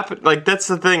is happening? Like, that's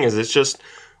the thing, is it's just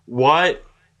what?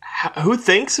 Who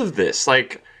thinks of this?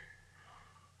 Like,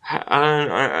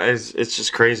 it's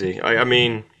just crazy. I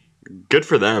mean, good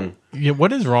for them. Yeah,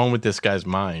 what is wrong with this guy's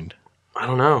mind? I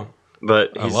don't know,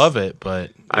 but I love it.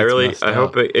 But I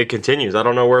hope it continues. I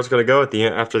don't know where it's going to go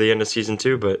after the end of season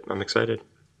 2, but I'm excited.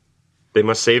 They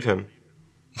must save him.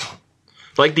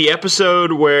 Like the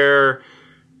episode where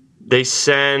they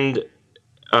send,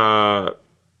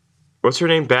 what's her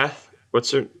name? Beth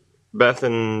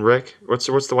and Rick. What's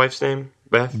the wife's name?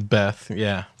 Beth.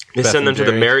 Yeah. They send them to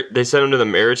the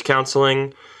marriage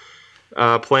counseling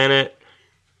planet,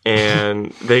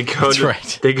 and they go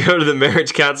they go to the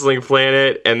marriage counseling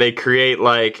planet, and they create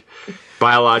like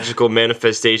biological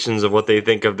manifestations of what they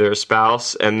think of their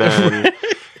spouse, and then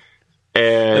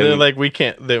and then like we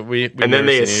never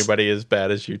seen anybody as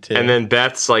bad as you, Tim. And then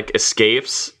Beth's like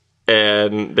escapes,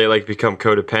 and they like become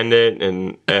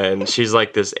codependent, and she's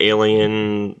like this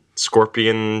alien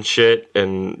scorpion shit,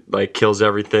 and like kills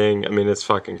everything. I mean, it's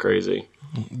fucking crazy.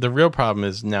 The real problem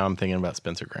is now I'm thinking about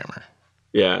Spencer Grammer.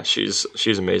 Yeah, she's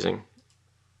amazing.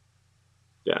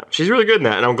 Yeah, she's really good in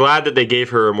that, and I'm glad that they gave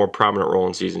her a more prominent role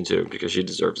in season 2 because she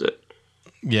deserves it.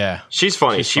 Yeah, she's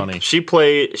funny. She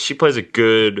plays a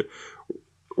good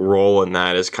role in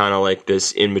that, as kind of like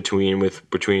this in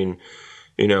between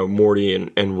you know, Morty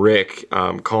and Rick,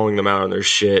 calling them out on their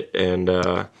shit, and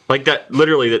like that.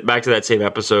 Literally, back to that same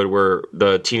episode where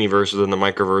the teenyverse within the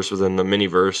microverse within the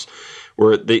miniverse,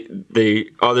 where the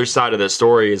other side of the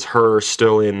story is her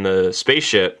still in the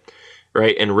spaceship,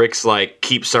 right? And Rick's like,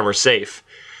 keep Summer safe.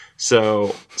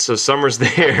 So Summer's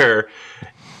there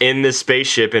in this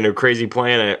spaceship in a crazy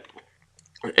planet,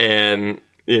 and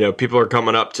you know, people are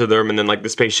coming up to them, and then like the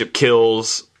spaceship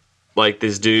kills like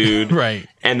this dude, right?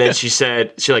 And then the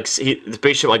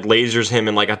spaceship like lasers him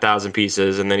in like 1,000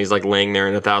 pieces, and then he's like laying there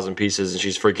in 1,000 pieces, and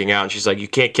she's freaking out, and she's like, "You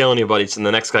can't kill anybody." So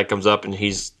the next guy comes up, and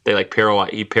he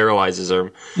paralyzes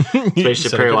him.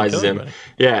 Spaceship paralyzes him.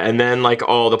 Yeah, and then like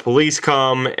all the police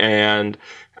come, and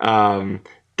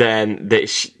then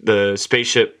the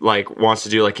spaceship like wants to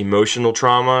do like emotional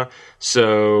trauma.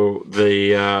 So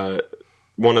the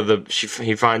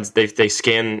he finds they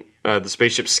scan. The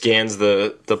spaceship scans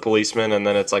the policeman, and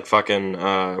then it's like fucking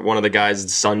one of the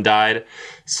guy's son died,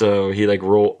 so he like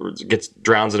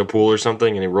drowns in a pool or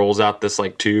something, and he rolls out this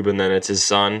like tube, and then it's his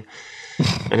son,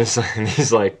 and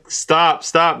he's like, stop,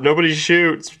 nobody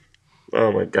shoots.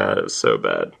 Oh my god, it was so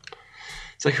bad.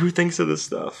 It's like, who thinks of this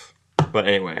stuff? But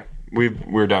anyway,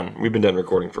 we're done. We've been done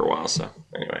recording for a while, so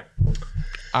anyway,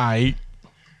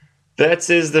 that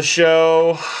is the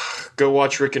show. Go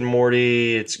watch Rick and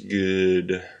Morty. It's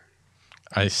good.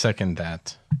 I second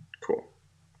that. Cool.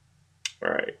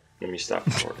 All right. Let me stop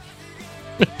recording.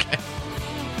 Okay.